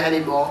don't run it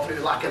anymore through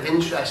lack of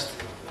interest,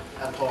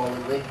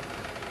 appallingly.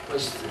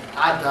 Which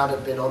I'd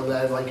have been on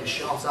there like a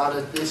shot.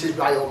 This is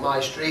right up my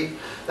street.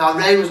 Now,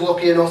 Ray was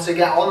lucky enough to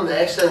get on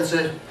this,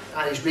 and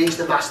he's reached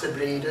the master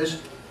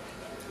breeders.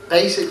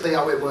 Basically,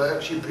 how it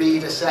works: you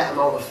breed a set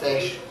amount of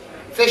fish.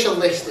 Fish are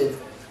listed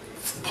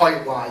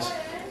point-wise.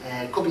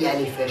 It could be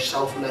any fish: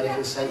 South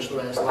American, Central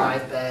American,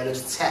 live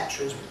bearers,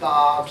 tetras,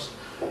 barbs,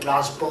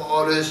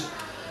 rasboras,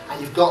 and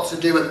you've got to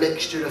do a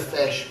mixture of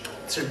fish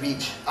to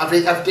reach of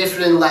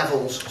different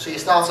levels. So you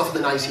start off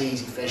with a nice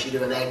easy fish. You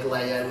do an egg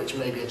layer, which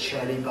may be a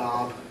cherry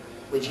barb,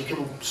 which you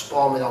can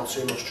spawn without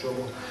too much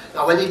trouble.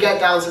 Now, when you get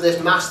down to this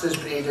master's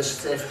breeder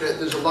certificate,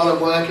 there's a lot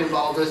of work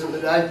involved, isn't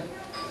there?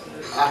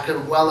 I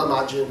can well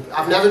imagine.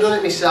 I've never done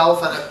it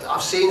myself, and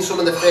I've seen some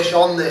of the fish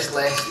on this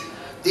list.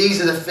 These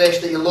are the fish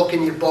that you look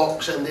in your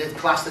books and they're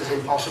classed as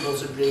impossible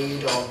to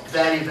breed, or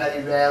very,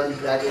 very rarely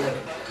bred in it.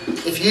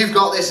 If you've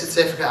got this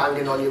certificate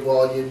hanging on your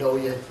wall, you know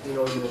your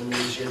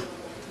onions,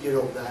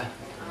 you're up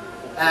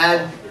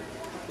there.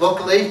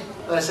 Luckily,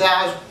 like I say,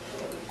 I was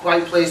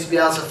quite pleased to be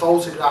able to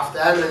photograph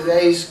them, and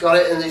Ray's got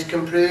it and he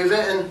can prove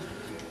it, and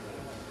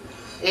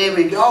here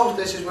we go.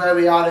 This is where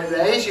we are at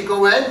Ray's. You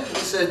go in,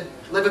 it's a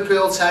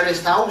Liverpool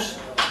terraced house,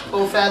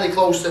 fairly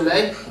close to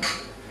me.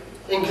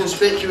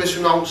 Inconspicuous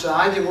from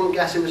outside, you wouldn't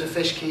guess it was a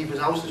fish keeper's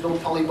house. There's no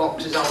poly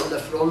boxes out in the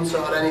front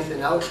or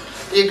anything else.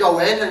 You go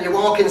in and you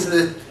walk into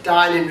the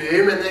dining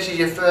room, and this is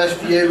your first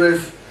view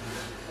of,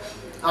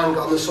 hang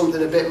on, there's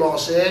something a bit more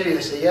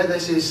serious here.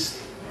 This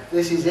is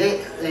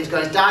it. He's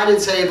got his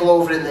dining table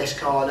over in this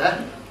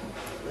corner.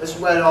 This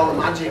is where all the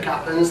magic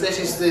happens. This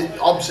is the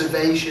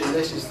observation.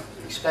 He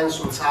spends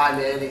some time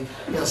here.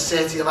 He'll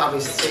sit, he'll have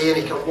his tea,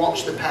 and he can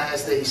watch the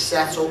pairs that he's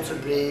set up to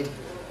breed.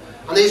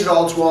 And these are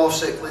all dwarf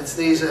cichlids.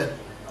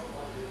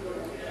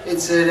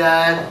 It's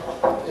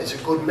a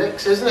good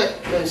mix, isn't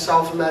it? There's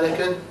South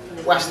American,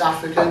 West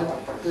African.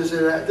 There's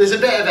a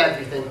bit of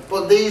everything,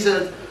 but these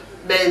are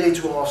mainly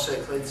dwarf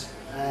cichlids.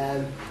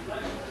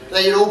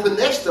 Then you open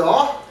this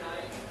door,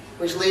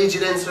 which leads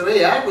you into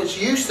here, which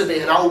used to be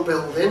an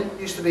outbuilding,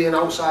 used to be an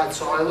outside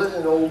toilet,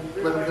 an old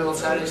Liverpool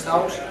terraced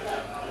house.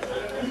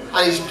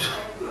 And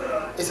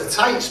it's a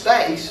tight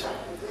space,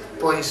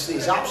 but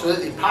he's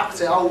absolutely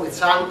packed it out with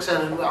tanks,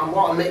 and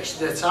what a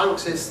mixture of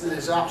tanks.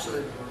 There's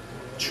absolute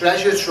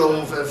treasure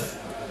trove of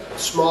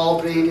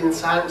small breeding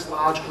tanks,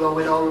 large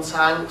growing on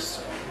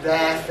tanks,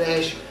 rare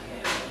fish,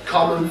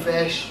 common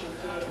fish,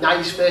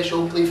 nice fish,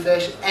 ugly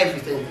fish,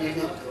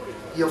 everything.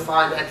 You'll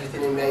find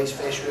everything in Ray's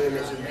fish room.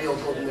 It's a real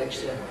good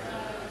mixture.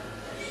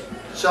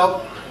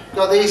 So,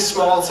 got these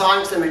small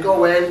tanks, then we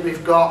go in,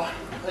 we've got,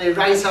 on your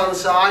right hand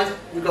side,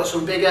 we've got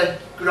some bigger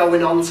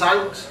growing on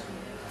tanks.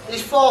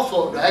 He's 4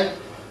 foot, Ray.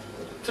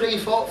 3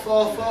 foot,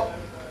 4 foot,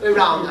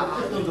 around that.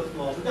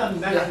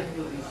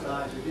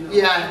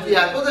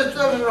 Yeah, but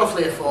they're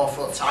roughly a 4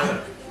 foot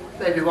tank,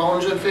 maybe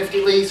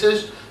 150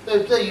 litres.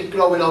 They're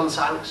growing on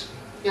tanks.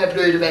 Yeah,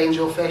 brood of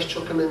angelfish,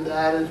 chuck them in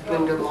there and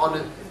bring them on,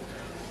 and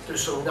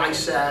there's some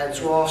nice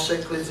dwarf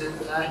cichlids in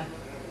there.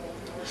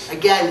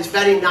 Again, it's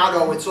very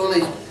narrow. It's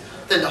only, I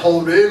think the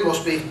whole room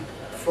must be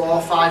 4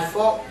 or 5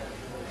 foot.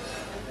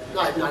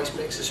 Nice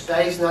mix of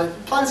space. Now,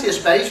 plenty of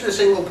space for a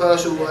single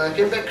person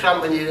working. A bit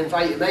cramped when you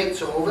invite your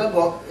mates over,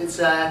 but it's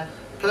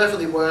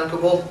perfectly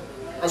workable.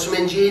 And some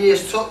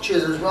ingenious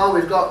touches as well.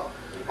 We've got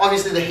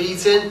obviously the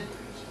heating,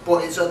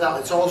 but it's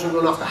also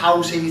run off the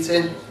house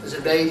heating. There's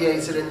a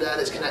radiator in there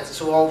that's connected,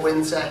 so all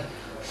winter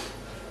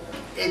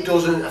it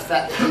doesn't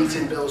affect the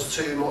heating bills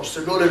too much.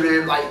 To run a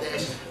room like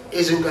this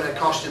isn't going to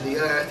cost you the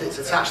earth. It's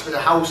attached to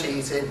the house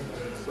heating,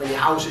 when your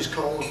house is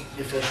cold,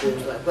 your fish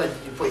room's like, when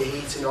you put your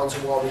heating on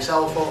to warm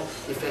yourself up,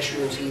 your fish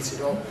room's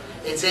heated up.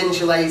 It's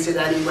insulated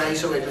anyway,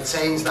 so it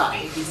retains that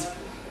heat.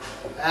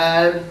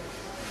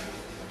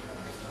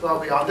 Well,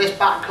 we have this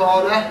back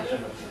corner,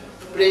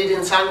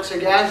 breeding tanks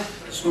again,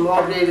 some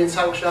more breeding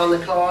tanks around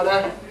the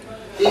corner.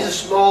 These are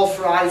small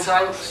fry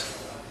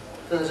tanks,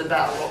 then there's a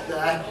better look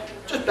there.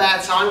 Just bare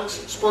tanks,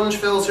 sponge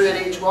filter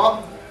in each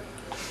one.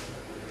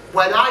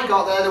 When I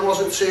got there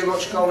wasn't too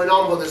much going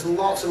on, but there's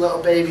lots of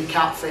little baby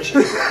catfish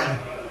in there.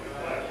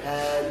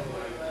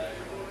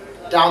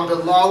 Down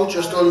below,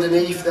 just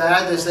underneath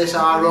there, there's this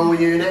RO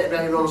unit.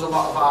 Ray runs a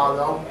lot of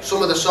RO.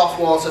 Some of the soft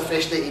water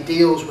fish that he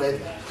deals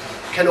with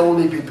can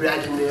only be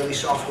bred in really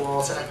soft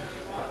water.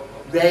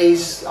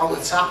 Ray's on the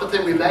tap, I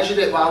think we measured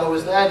it while I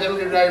was there, didn't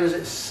we, Ray? Was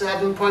it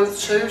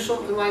 7.2,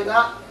 something like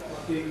that?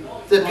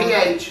 The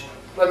pH,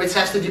 when we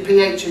tested your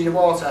pH in your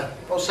water,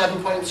 about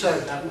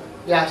 7.2?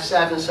 Yeah,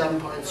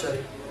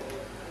 7.2.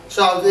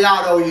 So the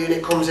RO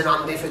unit comes in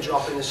handy for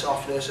dropping the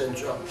softness and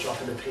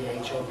dropping the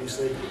pH,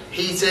 obviously.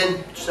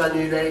 Heating, just a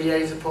new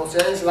radiator put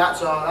in, so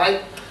that's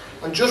alright.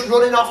 And just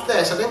running off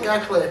this, I didn't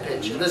get a clear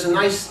picture, there's a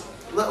nice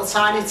little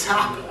tiny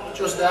tap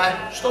just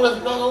there, just on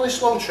a, not only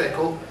slow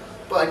trickle,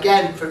 but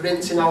again for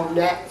rinsing out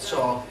nets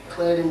or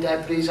clearing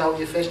debris out of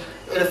your fish.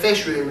 In a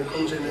fish room it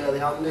comes in really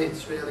handy,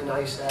 it's really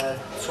nice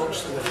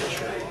touch to the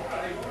fish room.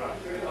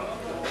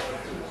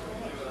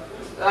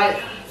 Right,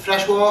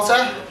 fresh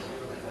water,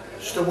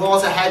 just a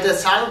water header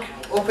tank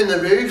up in the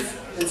roof.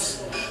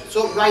 It's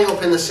up right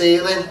up in the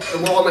ceiling,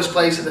 the warmest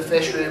place of the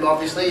fish room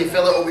obviously. You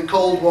fill it up with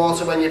cold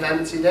water when you've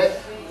emptied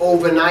it.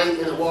 Overnight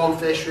in a warm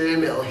fish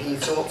room it'll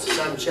heat up to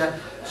temperature.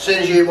 As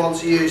soon as you want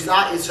to use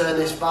that, you turn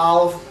this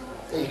valve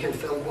and you can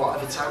fill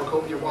whatever tank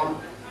up you want.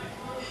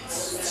 It's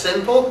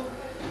simple.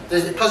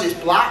 Because it's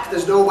black,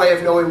 there's no way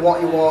of knowing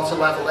what your water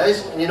level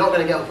is, and you're not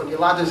going to get up on your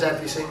ladders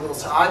every single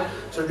time.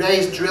 So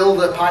Ray's drilled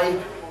the pipe,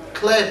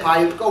 clear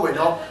pipe going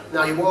up.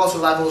 Now your water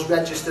level's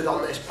registered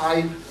on this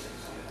pipe.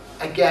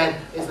 Again,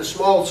 it's the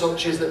small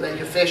touches that make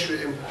a fish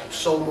room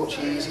so much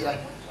easier.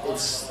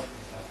 It's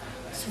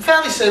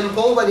fairly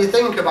simple when you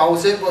think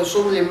about it, but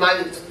somebody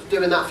might be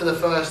doing that for the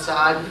first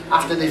time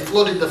after they've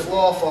flooded the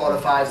floor 4 or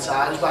 5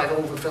 times by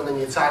overfilling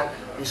your tank.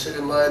 You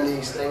soon learn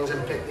these things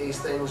and pick these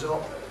things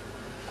up.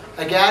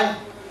 Again,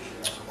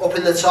 up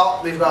in the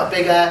top we've got a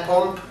big air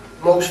pump.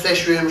 Most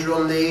fish rooms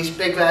run these,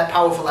 big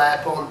powerful air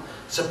pump.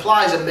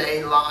 Supplies a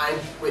main line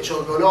which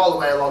will run all the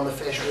way along the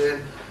fish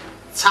room.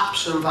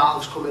 Taps and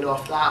valves coming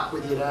off that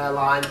with your air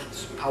line.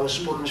 Power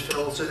sponge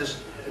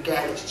filters.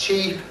 Again, it's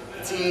cheap,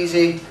 it's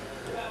easy.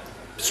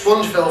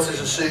 Sponge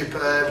filters are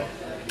superb.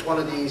 One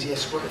of the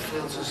easiest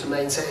filters to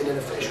maintain in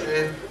a fish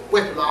room.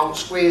 Whip them out,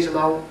 squeeze them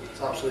out.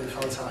 It's absolutely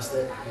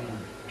fantastic.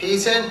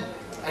 Heating,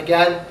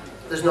 again,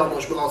 there's not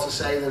much more to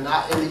say than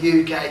that. In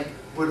the UK,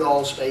 we're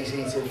all space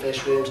heating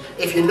fish rooms.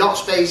 If you're not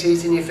space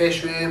heating your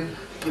fish room,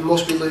 you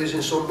must be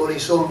losing some money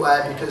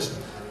somewhere, because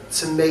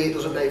to me it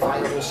doesn't make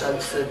viable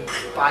sense to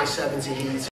buy 70 heaters